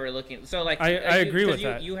 like they were looking. So like, I agree 'cause with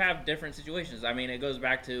that. You have different situations. I mean, it goes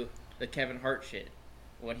back to the Kevin Hart shit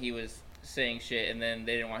when he was saying shit, and then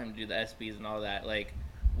they didn't want him to do the SBs and all that. Like,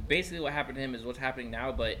 basically, what happened to him is what's happening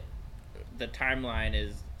now, but the timeline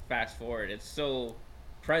is fast forward. It's so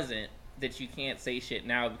present that you can't say shit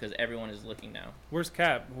now because everyone is looking now. Where's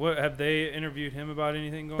Cap? What have they interviewed him about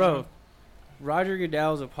anything going Bro, on? Roger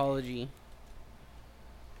Goodell's apology.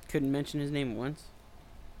 Couldn't mention his name once.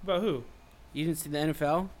 About who? You didn't see the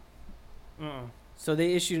NFL? Uh-uh. So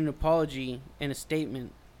they issued an apology and a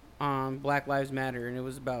statement on Black Lives Matter, and it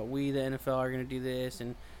was about we, the NFL, are going to do this,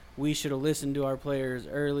 and we should have listened to our players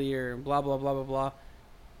earlier, and blah, blah, blah, blah, blah.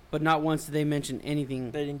 But not once did they mention anything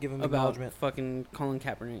They didn't give him about acknowledgement. fucking Colin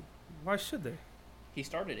Kaepernick. Why should they? He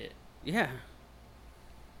started it. Yeah.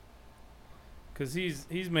 Because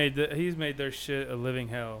he's made their shit a living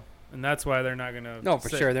hell, and that's why they're not gonna. No, for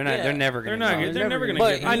say- sure. They're not. Yeah. They're never They're gonna. not. do They're it. never gonna.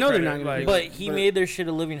 But get I any know they're credit, not gonna like- do But it. he But- made their shit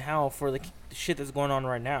a living hell for the shit that's going on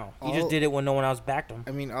right now. He All- just did it when no one else backed him.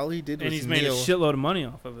 I mean, all he did was and he's made a kneel. shitload of money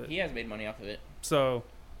off of it. He has made money off of it. So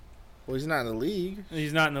Well, he's not in the league.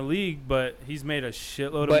 he's not in the league, but he's made a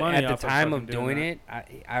shitload of But money at the off time of of doing that.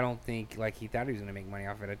 it, I don't think like he thought he was gonna make money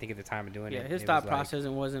off of it. I think at the time of doing Yeah, it, his it thought was like- process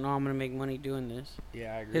wasn't, oh, I'm going to make money doing this.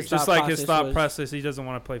 Yeah, I agree. his It's just thought like his process thought was- process. He doesn't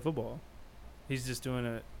want to play football. He's just doing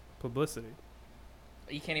it publicity.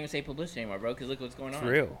 You can't even say publicity anymore, bro, because look what's going It's on.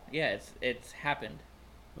 real. Yeah, it's happened.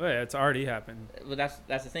 Well, yeah, it's already happened. But that's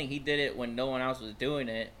the thing. He did it when no one else was doing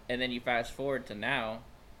it, and then you fast forward to now,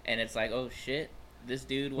 and it's like, oh shit, this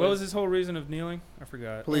dude was. What was his whole reason of kneeling? I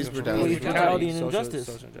forgot. Police Police brutality. brutality and Social- injustice.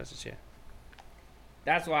 Social injustice, yeah.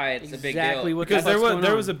 That's why it's a big Exactly deal. what Because the fuck's going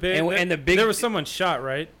there on. was a big And the big there was someone shot,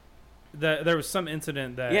 right? That there was some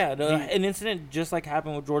incident that Yeah, he- an incident just like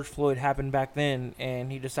happened with George Floyd happened back then,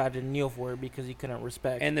 and he decided to kneel for it because he couldn't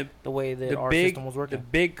respect and the way that the our big system was the working.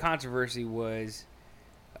 big controversy was,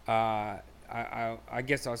 I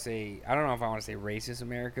guess I'll say, I don't know if I want to say racist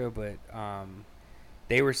America, but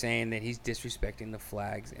they were saying that he's disrespecting the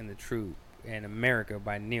flags and the troop in America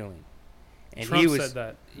by kneeling. And Trump he was said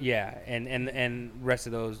that. Yeah, and rest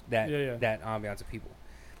of those that Yeah. that ambiance of people.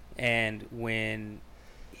 And when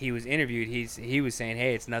he was interviewed, he was saying,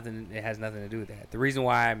 "Hey, it has nothing to do with that. The reason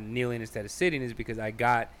why I'm kneeling instead of sitting is because I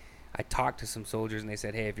talked to some soldiers and they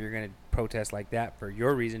said, "Hey, if you're going to protest like that for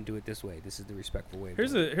your reason, do it this way. This is the respectful way." to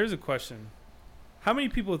do it." Here's a question. How many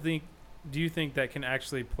people do you think that can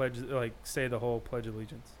actually say the whole Pledge of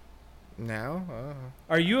Allegiance? Now?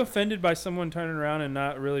 Are you offended by someone turning around and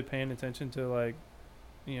not really paying attention to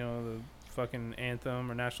the fucking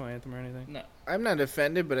anthem or national anthem or anything? No, I'm not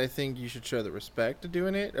offended, but I think you should show the respect of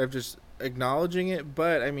doing it, of just acknowledging it.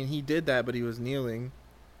 But, I mean, he did that, but he was kneeling.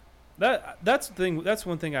 That's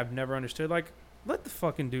one thing I've never understood. Like, let the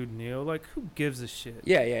fucking dude kneel. Like, who gives a shit?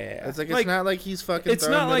 Yeah. It's like, Like, it's not like he's fucking It's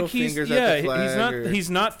throwing not middle like he's fingers at the flag. he's not or, he's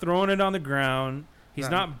not throwing it on the ground. He's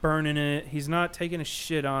No. not burning it. He's not taking a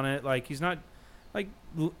shit on it. Like, he's not like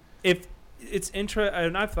if it's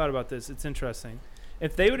and I've thought about this. It's interesting.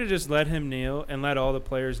 If they would have just let him kneel and let all the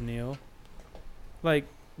players kneel, like,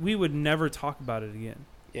 we would never talk about it again.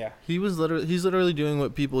 Yeah. he's literally doing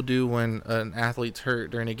what people do when an athlete's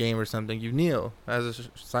hurt during a game or something. You kneel as a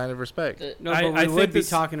sign of respect. The- No, I but we think would be this-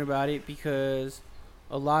 talking about it because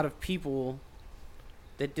a lot of people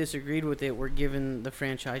that disagreed with it were giving the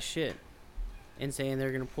franchise shit and saying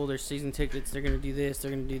they're going to pull their season tickets, they're going to do this,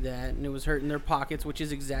 they're going to do that, and it was hurting their pockets, which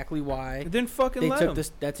is exactly why Then fucking they let took him.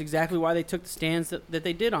 this. That's exactly why they took the stands that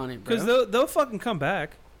they did on it, bro. Because they'll fucking come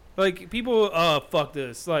back. Like, people, fuck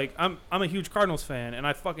this. Like, I'm a huge Cardinals fan, and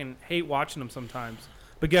I fucking hate watching them sometimes.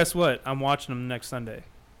 But guess what? I'm watching them next Sunday.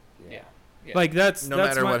 Yeah. Yeah. Like, that's No that's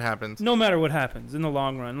matter my- what happens. No matter what happens in the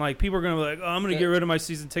long run. Like, people are gonna be like, "Oh, I'm gonna get rid of my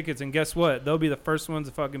season tickets," and guess what? They'll be the first ones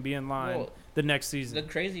to fucking be in line Well, the next the season.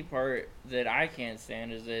 crazy part that I can't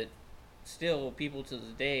stand is that still people to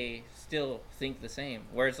this day still think the same.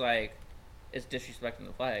 Where it's like, it's disrespecting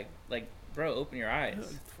the flag. Like, bro, open your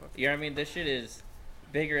eyes. You know what I mean? This shit is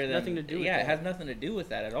bigger than Nothing to do with yeah, it that. has nothing to do with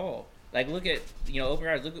that at all. Like, look at open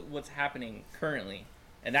your eyes. Look at what's happening currently,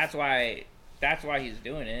 and that's why he's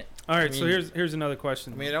doing it. All right, I so mean- here's another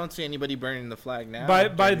question. I mean, I don't see anybody burning the flag now. by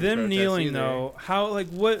during these them protests kneeling either. though, how, like,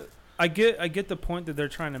 what? I get the point that they're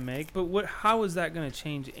trying to make, but how is that going to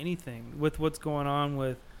change anything with what's going on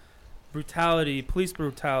with brutality, police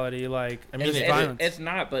brutality, like, I mean, just it- violence? It's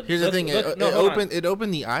not. But Here's the thing: hold it on.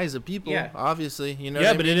 opened the eyes of people. Yeah. Obviously, you know. yeah,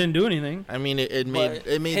 what I but mean? it didn't do anything. I mean, it made But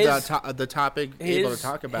the his- the topic able to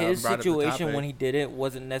talk about. his and brought up the situation topic. when he did it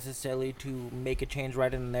wasn't necessarily to make a change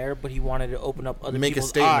right in there, but he wanted to open up other Make a people's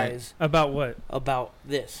statement. eyes About what? about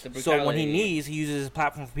this. The So when he brutality. knees, he uses his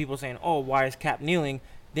platform for people saying, "Oh, why is Cap kneeling?"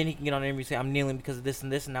 Then he can get on there and say, "I'm kneeling because of this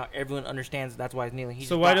and this," and now everyone understands that's why he's kneeling. He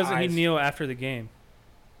So just why brought doesn't he eyes- kneel after the game?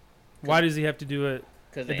 Why does he have to do it?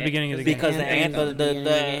 Because at the beginning of the game? Because the Anthem.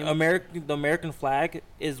 the American flag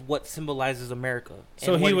is what symbolizes America.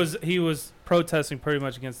 So And he when was protesting pretty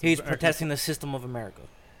much against. he's the protesting the system of America.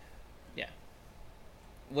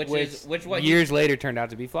 which what years later turned out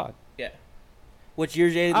to be flawed. Which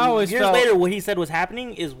years I always years felt- later, what he said was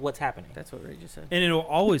happening is what's happening. That's what Ray just said. and it'll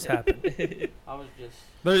always happen. I was just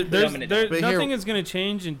Dumbing it down. But here- Nothing is going to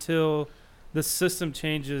change until the system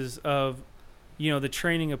changes of, the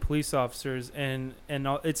training of police officers and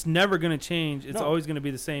all. It's never going to change. It's No. always going to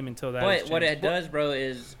be the same until that. But is what changed. it does, bro,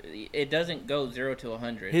 is it doesn't go 0 to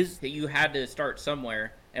 100. You had to start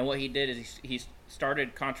somewhere, and what he did is he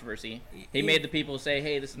started controversy. He made the people say,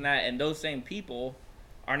 "Hey, this and that," and those same people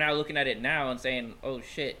are now looking at it now and saying, "Oh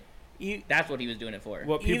shit, you, that's what he was doing it for."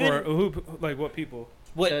 What people even- are who like what people?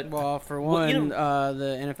 what So- Well, for Well, one, you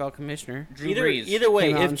the NFL commissioner Drew either Brees. either way,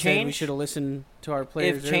 came out if and said we change should have listened to our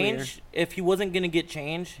players if he wasn't gonna get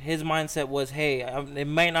change, his mindset was, "Hey, it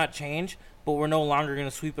might not change, but we're no longer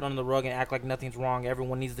gonna sweep it under the rug and act like nothing's wrong.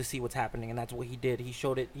 Everyone needs to see what's happening," and that's what he did. He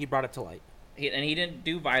showed it. He brought it to light. And he didn't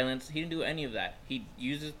do violence. He didn't do any of that. He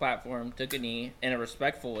used his platform, took a knee in a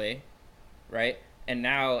respectful way, right? And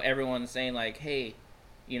now everyone's saying like, "Hey,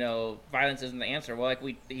 violence isn't the answer." Well, like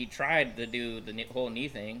he tried to do the whole knee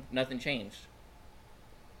thing. Nothing changed.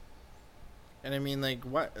 And I mean, like,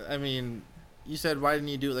 what? I mean, you said why didn't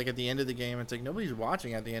you do it like at the end of the game? It's like nobody's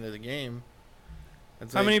watching at the end of the game.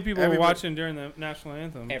 It's How like many people were everybody- watching during the national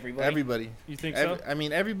anthem? Everybody. You think so? I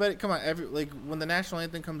mean, everybody. Come on, like when the national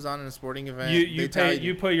anthem comes on in a sporting event, You they tell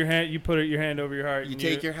you put your hand over your heart. you and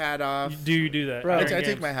take your hat off. Do you do that? Bro, I during take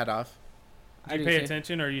games? my hat off. Do you pay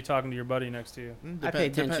attention, or are you talking to your buddy next to you? I pay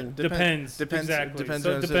attention. Depends. Depends. Exactly. Depends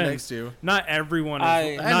So on it who depends. next to. Not everyone is.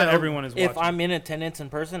 I Not know. everyone is watching. If I'm in attendance in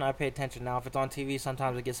person, I pay attention. Now, if it's on TV,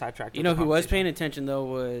 sometimes I get sidetracked. You with know the who was conversation. paying attention though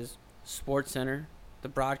was Sports Center, the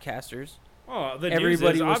broadcasters. oh, the news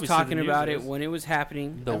Everybody is, was obviously talking the news about it is. when it was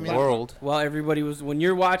happening. The I mean- world. While everybody was, when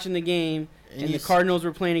you're watching the game and you the Cardinals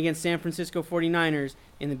were playing against San Francisco 49ers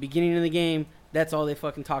in the beginning of the game, that's all they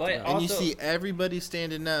fucking talked But about. And you Also- see everybody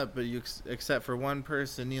standing up, but except for one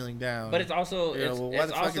person kneeling down. But it's also Yeah, it's, well, why it's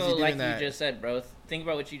the fuck is also he doing like that? you just said, bro. Think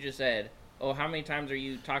about what you just said. Oh, how many times are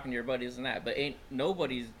you talking to your buddies and that? But ain't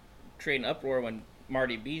nobody's creating uproar when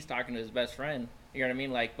Marty B's talking to his best friend. You know what I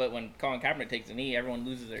mean? Like, but when Colin Kaepernick takes a knee, everyone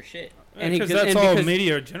loses their shit. And he- Because that's and all because-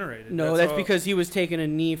 media generated. No, that's all- because he was taking a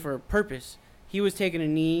knee for a purpose. He was taking a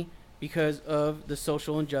knee because of the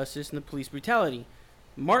social injustice and the police brutality.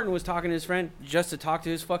 Martin was talking to his friend just to talk to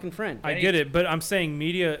his fucking friend. I get it, but I'm saying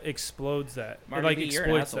media explodes that. Marty Like B, you're an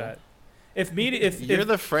exploits asshole. that. If media, if You're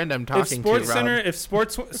the friend I'm talking Sports to, Rob. Center, if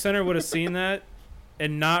Sports Center would have seen that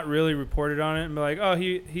and not really reported on it and be like, oh,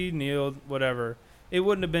 he kneeled, whatever, it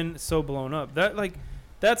wouldn't have been so blown up.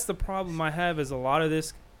 That's the problem I have, is a lot of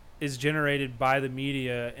this is generated by the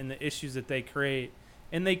media and the issues that they create,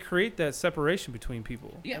 and they create that separation between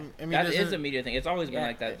people. Yeah, I mean, that is doesn't- a media thing. It's always been Yeah,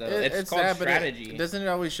 like that, though. It- It's called sad, but strategy. doesn't it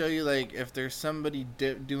always show you, like, if there's somebody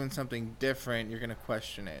doing something different, you're gonna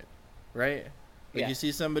question it, right? Like, Yeah. you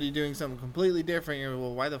see somebody doing something completely different, you're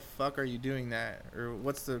well, why the fuck are you doing that, or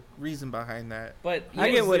what's the reason behind that? But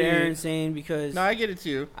I get what see- Aaron's saying, because No, I get it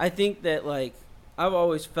too. I think that, like, I've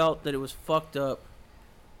always felt that it was fucked up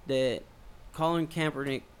that Colin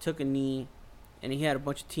Kaepernick took a knee and he had a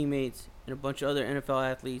bunch of teammates and a bunch of other NFL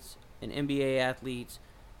athletes and NBA athletes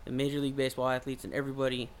and Major League Baseball athletes and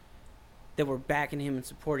everybody that were backing him and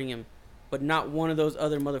supporting him, but not one of those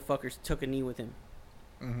other motherfuckers took a knee with him.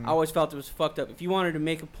 Mhm. I always felt it was fucked up. If you wanted to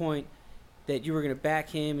make a point that you were going to back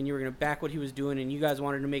him and you were going to back what he was doing and you guys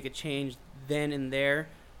wanted to make a change then and there,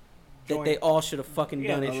 that Join. they all should have fucking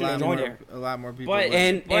Yeah, done a it lot then and more, there. a lot more people. But- would.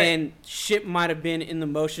 And shit might have been in the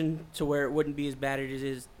motion to where it wouldn't be as bad as it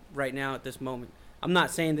is right now at this moment. I'm not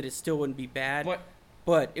saying that it still wouldn't be bad,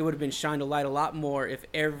 but it would have been shined a light a lot more if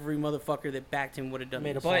every motherfucker that backed him would have done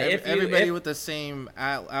Made a it. But if you- everybody if- with the same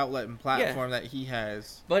outlet and platform that he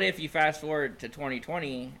has. But if you fast forward to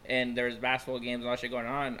 2020 and there's basketball games and all that shit going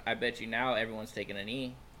on, I bet you now everyone's taking a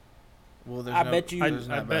knee. Well, there's I no, bet you- there's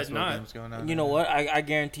I not bet basketball not. games going on. You know what? I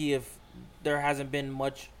guarantee if there hasn't been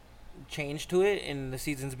much change to it and the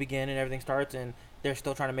seasons begin and everything starts and they're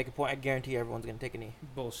still trying to make a point, I guarantee everyone's gonna take a knee.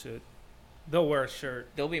 Bullshit. They'll wear a shirt.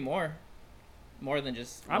 There'll be more than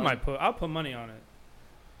just. I'll one. put money on it.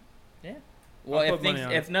 Well, I'll if put money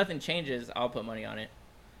on if nothing changes, I'll put money on it.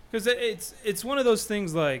 Because it's one of those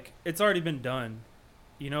things, like, it's already been done,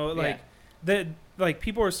 you know, like that, like,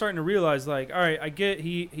 people are starting to realize, like, all right, I get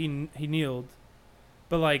he kneeled,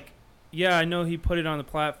 but, like, yeah, I know he put it on the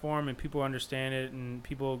platform and people understand it and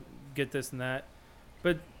people get this and that,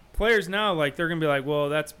 but players now, like, they're gonna be like, well,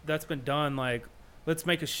 that's been done, like, let's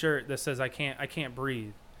make a shirt that says I can't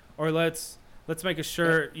breathe, or let's make a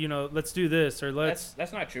shirt, you know, let's do this, or That's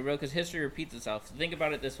not true, bro. Because history repeats itself. Think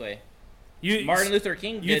about it this way: you Martin Luther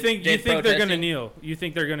King. you did, think did they're gonna protesting. kneel? You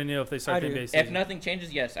think they're gonna kneel if they I start the do. NBA If season? nothing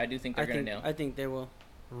changes, yes, I do think they're gonna kneel. I think they will.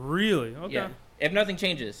 Really? Okay. Yeah. If nothing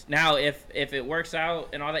changes, now if it works out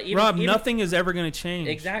and all that, even, Rob, even- nothing is ever going to change.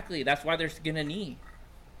 Exactly. That's why they're gonna kneel.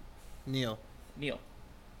 Neil.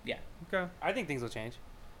 Okay. I think things will change.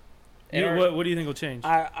 And our- What do you think will change?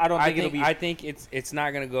 I don't think it'll be. I think it's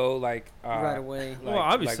not gonna go like Right away. Like, Well,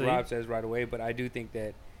 obviously. like Rob says, right away. But I do think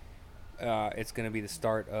that it's gonna be the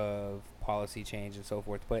start of policy change and so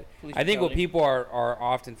forth. But Police I think what brutality. people are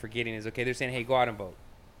often forgetting is, okay, they're saying, hey, go out and vote,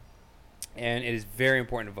 and it is very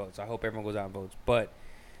important to vote. So I hope everyone goes out and votes. But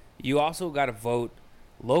you also got to vote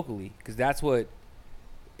locally, because that's what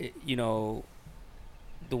you know.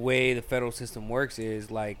 The way the federal system works is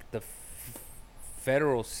like the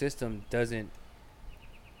federal system doesn't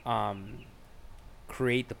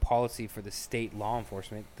create the policy for the state law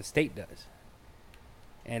enforcement. The state does.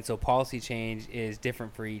 And so policy change is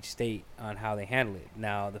different for each state on how they handle it.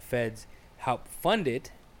 Now, the feds help fund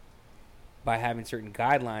it by having certain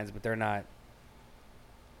guidelines, but they're not,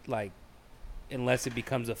 like, unless it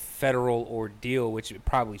becomes a federal ordeal, which it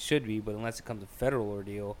probably should be, but unless it becomes a federal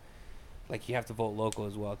ordeal, like, you have to vote local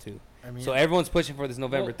as well, too. I mean, So everyone's pushing for this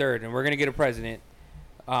November Well- 3rd, and we're going to get a president,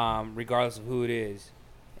 regardless of who it is.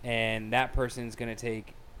 And that person's going to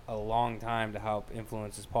take a long time to help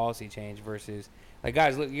influence this policy change versus, like,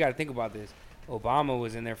 guys, look, you got to think about this. Obama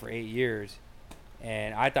was in there for 8 years,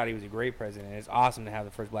 and I thought he was a great president. It's awesome to have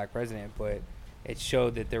the first black president, but it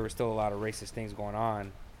showed that there were still a lot of racist things going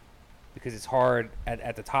on, because it's hard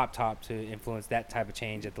at the top to influence that type of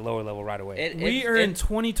change at the lower level right away. We are in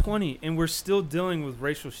 2020 and we're still dealing with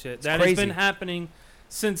racial shit. That has crazy. been happening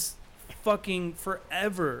since fucking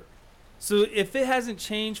forever. So if it hasn't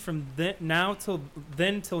changed from now till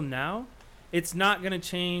now, it's not gonna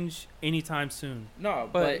change anytime soon. No,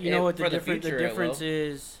 But you know what for the difference future, it difference will.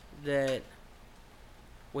 is that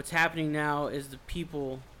what's happening now is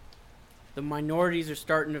the minorities are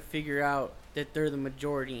starting to figure out that they're the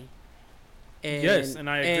majority. Yes, and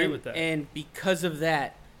I agree with that. And because of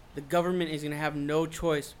that, the government is going to have no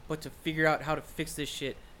choice but to figure out how to fix this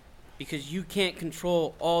shit, because you can't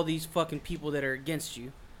control all these fucking people that are against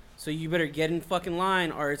you. So you better get in fucking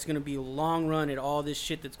line, or it's going to be a long run at all this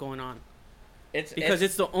shit that's going on. Because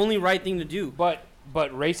it's the only right thing to do. But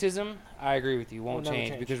racism, I agree with you, won't Will never change,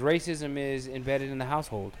 change. because racism is embedded in the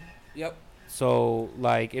household. Yep. So,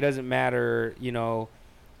 like, it doesn't matter, you know.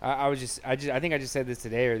 I think I just said this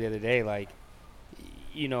today or the other day, like,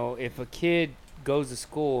 you know, if a kid goes to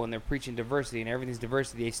school and they're preaching diversity and everything's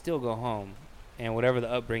diversity, they still go home, and whatever the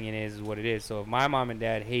upbringing is what it is. So if my mom and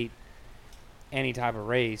dad hate any type of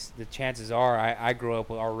race, the chances are I grew up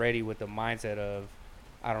already with the mindset of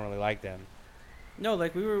I don't really like them. No,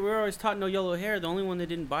 like we were always taught no yellow hair. The only one that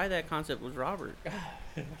didn't buy that concept was Robert.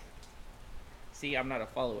 See, I'm not a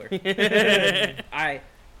follower. I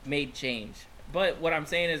made change. But what I'm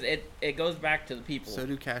saying is it goes back to the people. So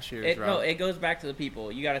do cashiers, No, it goes back to the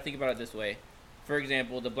people. You got to think about it this way. For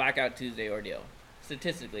example, the Blackout Tuesday ordeal.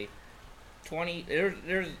 Statistically,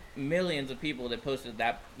 there's millions of people that posted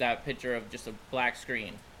that picture of just a black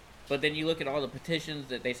screen. But then you look at all the petitions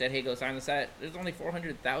that they said, hey, go sign this at. There's only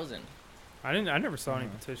 400,000. I never saw any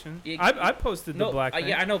petition. Yeah, I posted the black thing.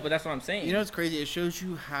 Yeah, I know, but that's what I'm saying. You know what's crazy? It shows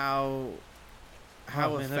you how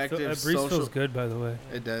Oh, man, effective that breeze social. feels good, by the way.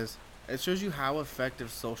 It does. It shows you how effective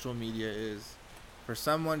social media is. For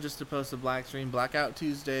someone just to post a black screen, Blackout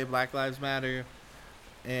Tuesday, Black Lives Matter,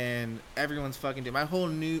 and everyone's fucking doing.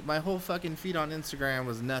 My whole fucking feed on Instagram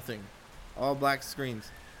was nothing, all black screens.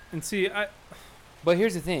 And see, But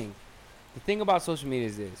here's the thing about social media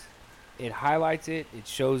is this: it highlights it, it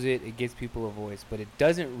shows it, it gives people a voice, but it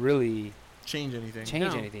doesn't really Change anything.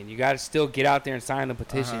 change No. anything. You got to still get out there and sign the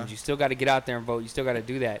petitions. Uh-huh. You still got to get out there and vote. You still got to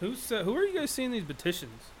do that. who are you guys seeing these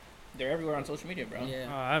petitions? They're everywhere on social media, bro. Oh, Yeah.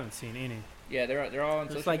 I haven't seen any. Yeah, they're all on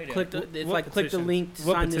It's social like media. click the What click the petition? link to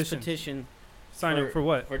What sign this petition? petition. Sign up for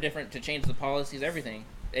what? to change the policies, everything.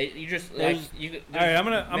 You just There's- All right, I'm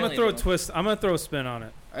gonna throw a twist. I'm gonna throw a spin on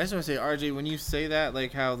it. I just want to say, RJ, when you say that,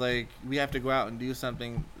 like how like we have to go out and do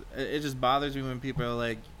something, it just bothers me when people are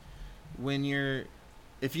like,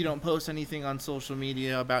 if you don't post anything on social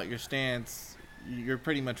media about your stance, you're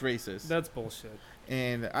pretty much racist. That's bullshit.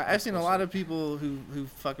 And I've seen a lot of people who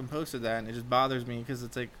fucking posted that, and it just bothers me because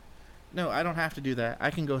it's like, no, I don't have to do that.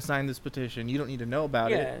 I can go sign this petition. You don't need to know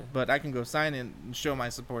about Yeah. it, but I can go sign it and show my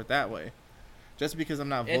support that way. Just because I'm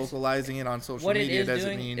not It's- vocalizing it on social what it media is doesn't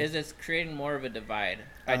doing mean is it's creating more of a divide.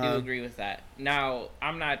 I do Uh-huh. agree with that. Now,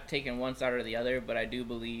 I'm not taking one side or the other, but I do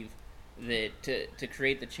believe that to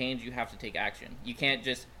create the change, you have to take action. You can't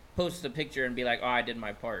just post a picture and be like, "Oh, I did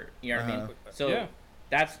my part." You know what I mean? So Yeah.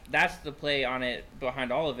 that's the play on it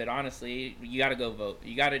behind all of it. Honestly, you got to go vote.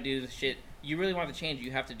 You got to do the shit. You really want the change, you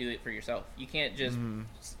have to do it for yourself. You can't just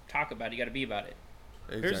talk about it. You got to be about it.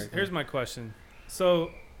 Here's my question.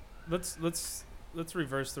 So, let's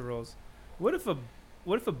reverse the roles. What if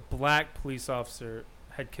a black police officer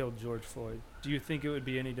had killed George Floyd? Do you think it would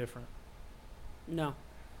be any different? No,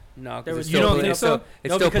 No, There because was it's You still, don't poli- think it's still, so?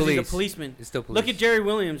 it's no, still because police. he's a policeman. It's still police. Look at Jerry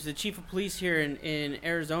Williams, the chief of police here in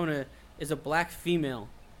Arizona, is a black female,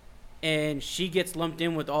 and she gets lumped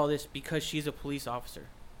in with all this because she's a police officer.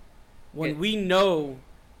 When we know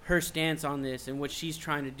her stance on this and what she's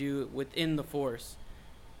trying to do within the force,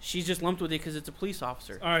 she's just lumped with it because it's a police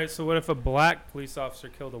officer. All right. So what if a black police officer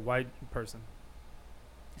killed a white person?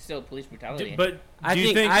 It's still police brutality. I do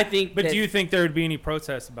you think. But that- do you think there would be any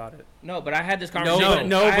protests about it? no, but I had this No, conversation.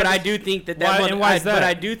 but I do think that Why- and why is But that?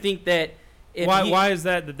 I do think that if Why is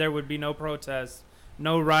that there would be no protests,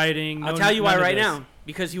 no rioting? I'll no, tell you why none of right this? now.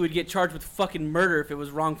 Because he would get charged with fucking murder if it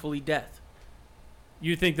was wrongfully death.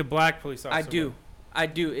 You think the black police officer? I do. would? I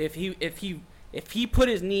do. If he put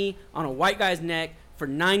his knee on a white guy's neck for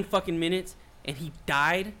 9 fucking minutes and he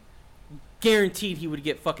died, guaranteed he would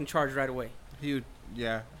get fucking charged right away.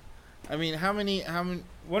 Yeah. I mean, how many?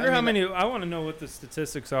 Wonder I how mean, many. I want to know what the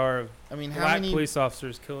statistics are of I mean, how black many? police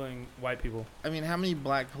officers killing white people. I mean, how many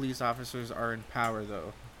black police officers are in power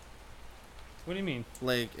though? What do you mean?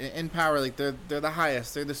 Like in power, like they're the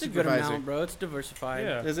highest. They're the It's a good supervisor. amount, bro. It's diversified.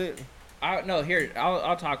 Yeah. Is it? No, here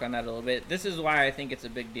I'll talk on that a little bit. This is why I think it's a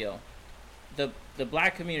big deal. The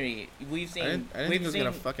black community we've seen. I didn't think we've it was seen,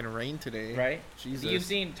 gonna fucking rain today. right. Jesus. You've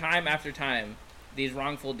seen time after time these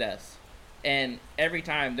wrongful deaths, and every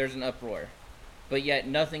time there's an uproar, but yet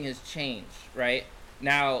nothing has changed. Right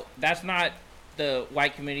now, that's not the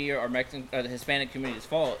white community or Mexican or the Hispanic community's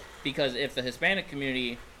fault, because if the Hispanic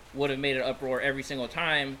community would have made an uproar every single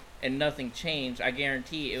time and nothing changed, I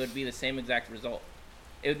guarantee it would be the same exact result.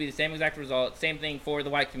 It would be the same exact result. Same thing for the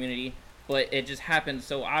white community, but it just happens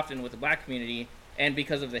so often with the black community, and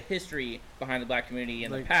because of the history behind the black community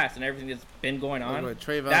in the Like- past and everything that's been going on. Like what,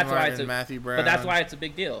 Trayvon that's why Martin, it's a- Matthew Brown. But that's why it's a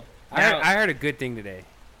big deal. I heard a good thing today.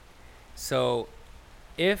 So,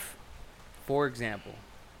 if, for example,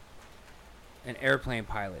 an airplane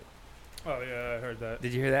pilot. Oh yeah, I heard that.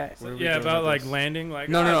 Did you hear that? What are we Yeah, doing about with like this? landing. Like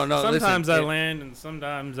No. Sometimes listen, I land and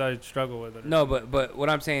sometimes I struggle with it. No, but what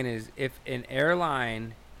I'm saying is, if an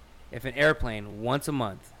airplane once a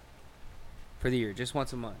month for the year, just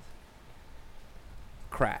once a month,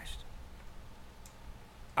 crashed,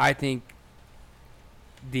 I think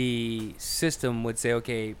the system would say,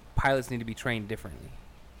 okay, pilots need to be trained differently,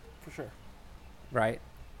 For sure. right?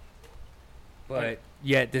 But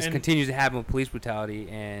yet this And- continues to happen with police brutality,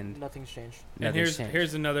 and Nothing's changed. And nothing's changed.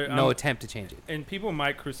 here's another. no attempt to change it. And people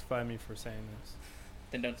might crucify me for saying this.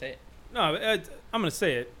 Then don't say it. No, I'm gonna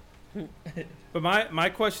say it. But my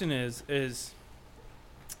question is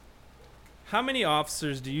how many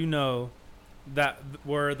officers do you know that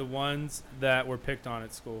were the ones that were picked on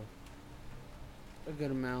at school? A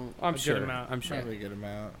good amount. I'm a good sure. amount. I'm sure. Probably a good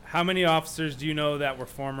amount. How many officers do you know that were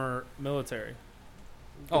former military?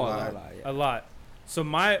 Oh, a lot. lot. Yeah. A lot. So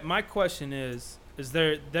my question is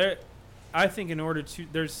there I think in order to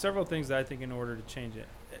there's several things that I think in order to change it.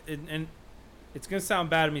 And it's going to sound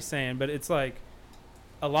bad of me saying, but it's like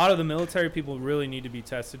a lot of the military people really need to be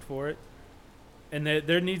tested for it. And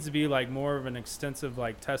there needs to be like more of an extensive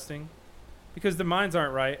like testing because their minds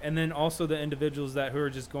aren't right. And then also the individuals who are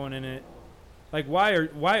just going in it. Like why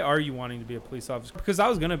are you wanting to be a police officer? Because I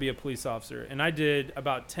was going to be a police officer and I did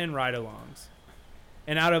about 10 ride-alongs.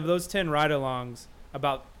 And out of those 10 ride-alongs,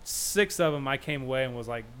 about 6 of them I came away and was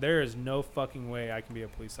like, there is no fucking way I can be a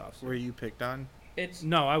police officer. Were you picked on? It's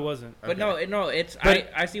No, I wasn't. but no, it's But-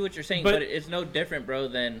 I see what you're saying, but- but it's no different, bro,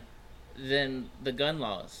 than the gun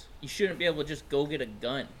laws. You shouldn't be able to just go get a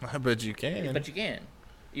gun, But you can. but you can.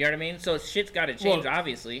 You know what I mean? So shit's got to change, Well,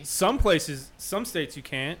 obviously. Some places, some states you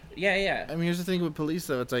can't. Yeah, yeah. I mean, here's the thing with police,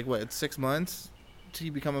 though. It's like, what, it's 6 months till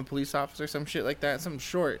you become a police officer? Some shit like that. Something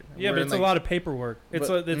short. Yeah, Where but in, it's like, a lot of paperwork. It's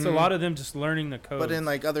but- a mhm. lot of them just learning the code. But in,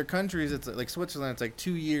 like, other countries, it's like Switzerland, it's like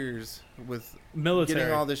 2 years with military,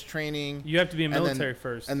 getting all this training. you have to be then- military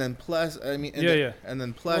first. And then plus, I mean, and Yeah, then, yeah. And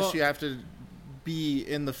then plus, Well- you have to be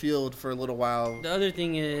in the field for a little while. The other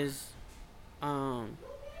thing is,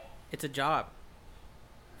 it's a job.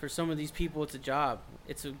 For some of these people, it's a job.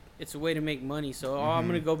 It's a way to make money. So, I'm Mhm.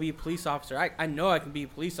 gonna go be a police officer. I know I can be a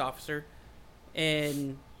police officer,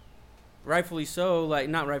 and rightfully so. Like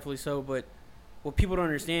not rightfully so, but what people don't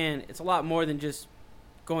understand, it's a lot more than just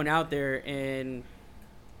going out there and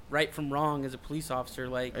right from wrong as a police officer.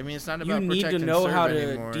 Like I mean, it's not you about need to protect and know serve how to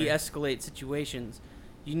anymore. de-escalate situations.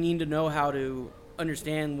 You need to know how to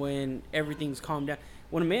understand when everything's calmed down.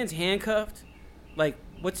 When a man's handcuffed, like,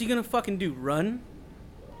 what's he gonna fucking do? Run?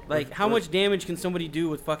 Like, With- how with- much damage can somebody do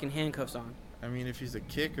with fucking handcuffs on? I mean, if he's a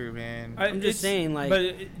kicker, man. I'm just it's- saying, like-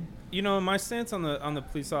 But you know, my stance on the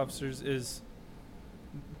police officers is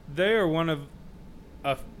they are one of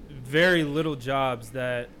a very little jobs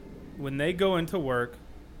that when they go into work,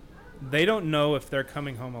 they don't know if they're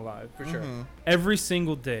coming home alive For sure. Mhm. every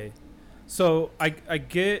single day. So I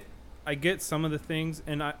get some of the things,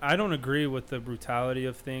 and I don't agree with the brutality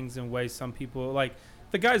of things and ways some people like.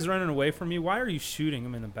 The guy's running away from you. Why are you shooting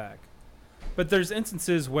him in the back? But there's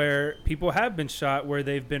instances where people have been shot where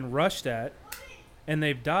they've been rushed at and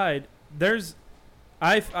they've died.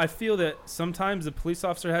 I feel that sometimes the police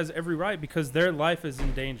officer has every right because their life is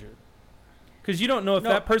in danger. Because you don't know if No.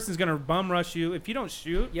 that person's going to bum rush you. If you don't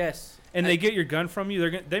shoot Yes. and they get your gun from you,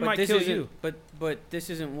 they but might this kill isn't- you. But this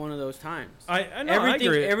isn't one of those times. I know, everything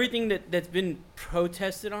I agree. everything that's been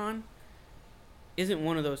protested on isn't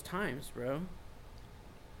one of those times, bro.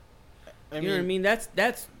 You know what I mean? That's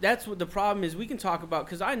what the problem is. We can talk about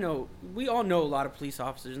because we all know a lot of police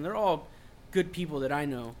officers, and they're all good people that I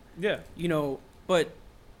know. Yeah. You know, but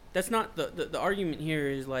that's not the argument here.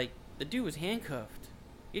 Is like the dude was handcuffed.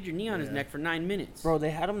 He had your knee on his Yeah. neck for 9 minutes. Bro,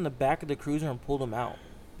 they had him in the back of the cruiser and pulled him out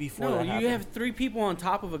before no, that you happened. have 3 people on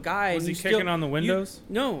top of a guy. Was and he you kicking still, on the windows?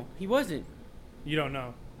 No, he wasn't. You don't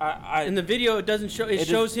know. In the video, it doesn't show. It It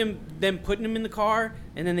shows them putting him in the car,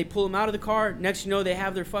 and then they pull him out of the car. Next, you know, they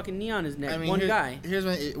have their fucking knee on his neck. I mean, One guy.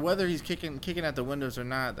 Here's whether he's kicking at the windows or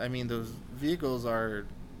not. I mean, those vehicles are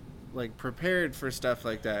like prepared for stuff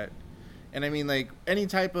like that, and I mean, like any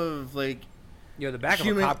type of like The back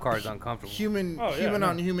Human- of a cop car is uncomfortable. human Oh, yeah, human no.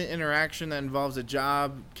 on human interaction that involves a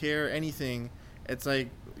job, care, anything. It's like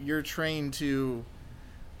you're trained to.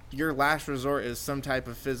 Your last resort is some type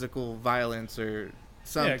of physical violence or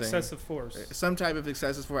something. Yeah, excessive force. Some type of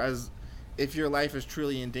excessive force, as if your life is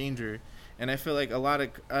truly in danger. And I feel like a lot of,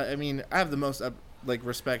 I mean, I have the most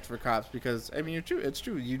respect for cops because I mean, it's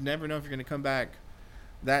true. You never know if you're gonna come back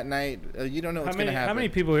that night. You don't know what's gonna happen. How many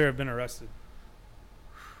people here have been arrested?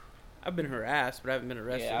 I've been harassed, but I haven't been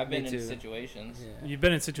arrested. Yeah, I've been Me in too. situations. Yeah. You've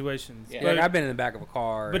been in situations. Yeah. Like But, I've been in the back of a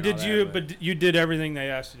car. but and did all you? that, But you did everything they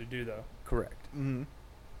asked you to do, though. correct? Mhm.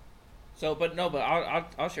 So, but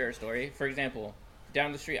I'll share a story. For example,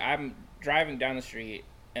 down the street, I'm driving down the street,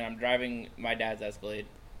 and I'm driving my dad's Escalade,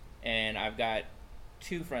 and I've got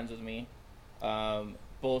 2 friends with me,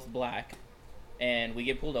 both black, and we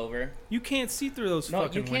get pulled over. You can't see through those No,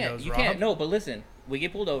 fucking you can't. windows, You Rob. can't. No, but listen. We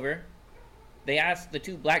get pulled over. They ask the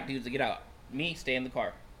 2 black dudes to get out. Me, stay in the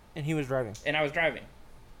car. And he was driving. And I was driving.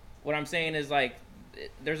 What I'm saying is, like,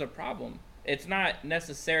 there's a problem. It's not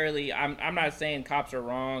necessarily, I'm not saying cops are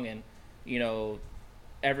wrong and, you know,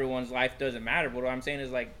 everyone's life doesn't matter. But what I'm saying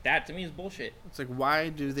is, like, that to me is bullshit. It's like, why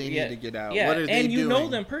do they need to get out? Yeah, What are they and you doing? know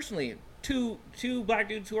them personally. Two black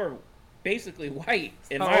dudes who are basically white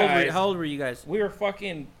in How my old, eyes. how old were you guys? We were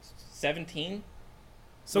fucking 17.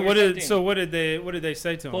 So We what were did 17. what did they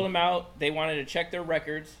say to Pulled him? them out. They wanted to check their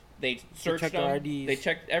records. They searched checked them. their IDs. They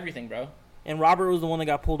checked everything, bro. And Robert was the one that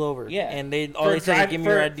got pulled over. Yeah. And they For they said, drive- give me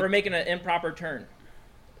for, your ID. for making an improper turn.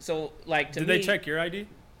 So, like, to Did me, they check your ID?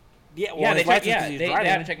 Yeah, well, Yeah, his they checked. license 'cause Yeah, he was they driving.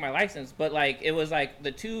 had to check my license. But like, it was like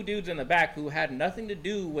the 2 dudes in the back who had nothing to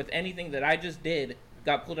do with anything that I just did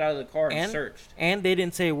got pulled out of the car and searched. And they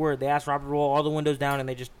didn't say a word. They asked Robert to roll all the windows down, and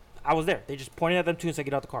I was there. They just pointed at them too and said,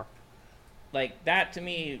 get out the car. Like, that to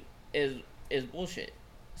me is bullshit.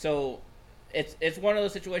 So it's one of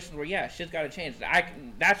those situations where, yeah, shit's got to change.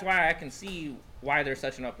 That's why I can see why there's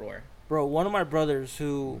such an uproar. Bro, one of my brothers,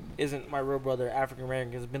 who isn't my real brother, African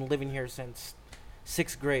American, has been living here since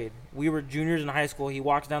 6th grade. We were juniors in high school. He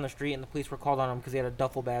walks down the street, and the police were called on him because he had a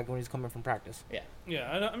duffel bag when he was coming from practice. Yeah,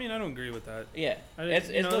 I mean, I don't agree with that. Yeah, That's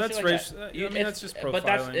bullshit racial. that. I mean, that's just profiling. But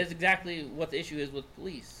that's exactly what the issue is with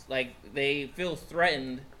police. Like, they feel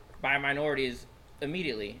threatened by minorities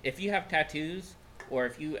immediately. If you have tattoos or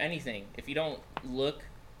if you don't look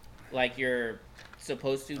like you're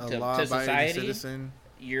supposed to law-abiding society, citizen.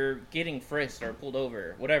 you're getting frisked or pulled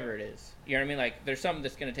over, whatever it is. You know what I mean? Like, there's something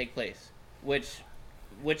that's going to take place, which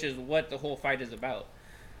is what the whole fight is about.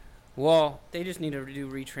 Well, They just need to do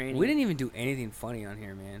retraining. we didn't even do anything funny on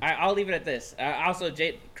here, man. I'll leave it at this. Also,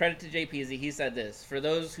 credit to JP, he said this. For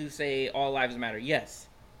those who say all lives matter, yes,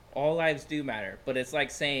 all lives do matter. But it's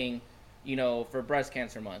like saying, you know, for breast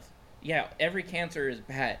cancer month, yeah, every cancer is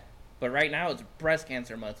bad. But right now it's breast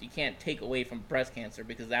cancer month. You can't take away from breast cancer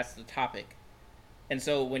because that's the topic. And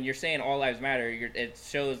so when you're saying all lives matter, it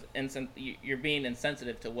shows you're being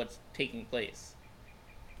insensitive to what's taking place.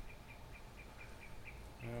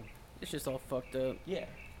 It's just all fucked up. Yeah.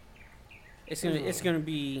 It's gonna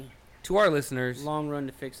be To our listeners, long run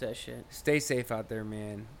to fix that shit. stay safe out there,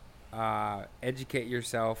 man. Educate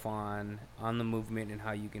yourself on the movement and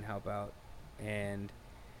how you can help out, and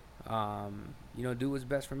do what's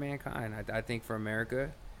best for mankind. I think for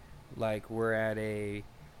America, like, we're at a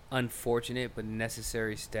unfortunate but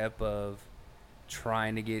necessary step of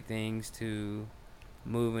trying to get things to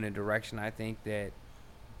move in a direction I think that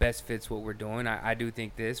best fits what we're doing. I do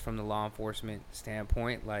think this, from the law enforcement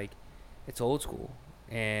standpoint, like, it's old school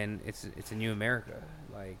and it's a new America.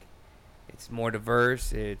 Like, it's more diverse.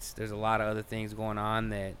 There's a lot of other things going on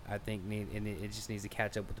that I think it just needs to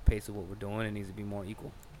catch up with the pace of what we're doing. It needs to be more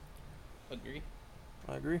equal. Agree.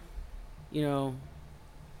 I agree. You know,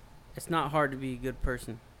 it's not hard to be a good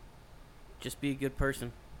person. Just be a good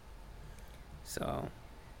person.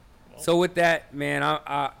 So with that, man,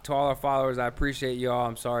 I to all our followers, I appreciate y'all.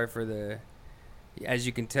 I'm sorry for as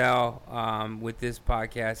you can tell, with this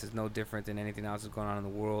podcast, it's no different than anything else that's going on in the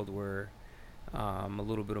world. We're a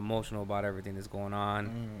little bit emotional about everything that's going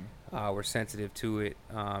on. We're sensitive to it,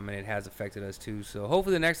 and it has affected us too. So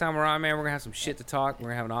hopefully the next time we're on, man, we're gonna have some shit to talk. We're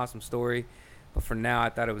gonna have an awesome story. But for now, I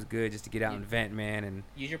thought it was good just to get out and vent, man, and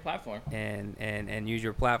Use your platform. and use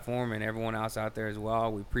your platform, and everyone else out there as well.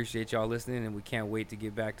 We appreciate y'all listening, and we can't wait to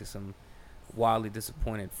get back to some wildly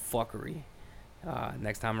disappointed fuckery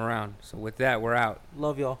next time around. So with that, we're out.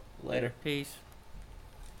 Love y'all. Later. Peace.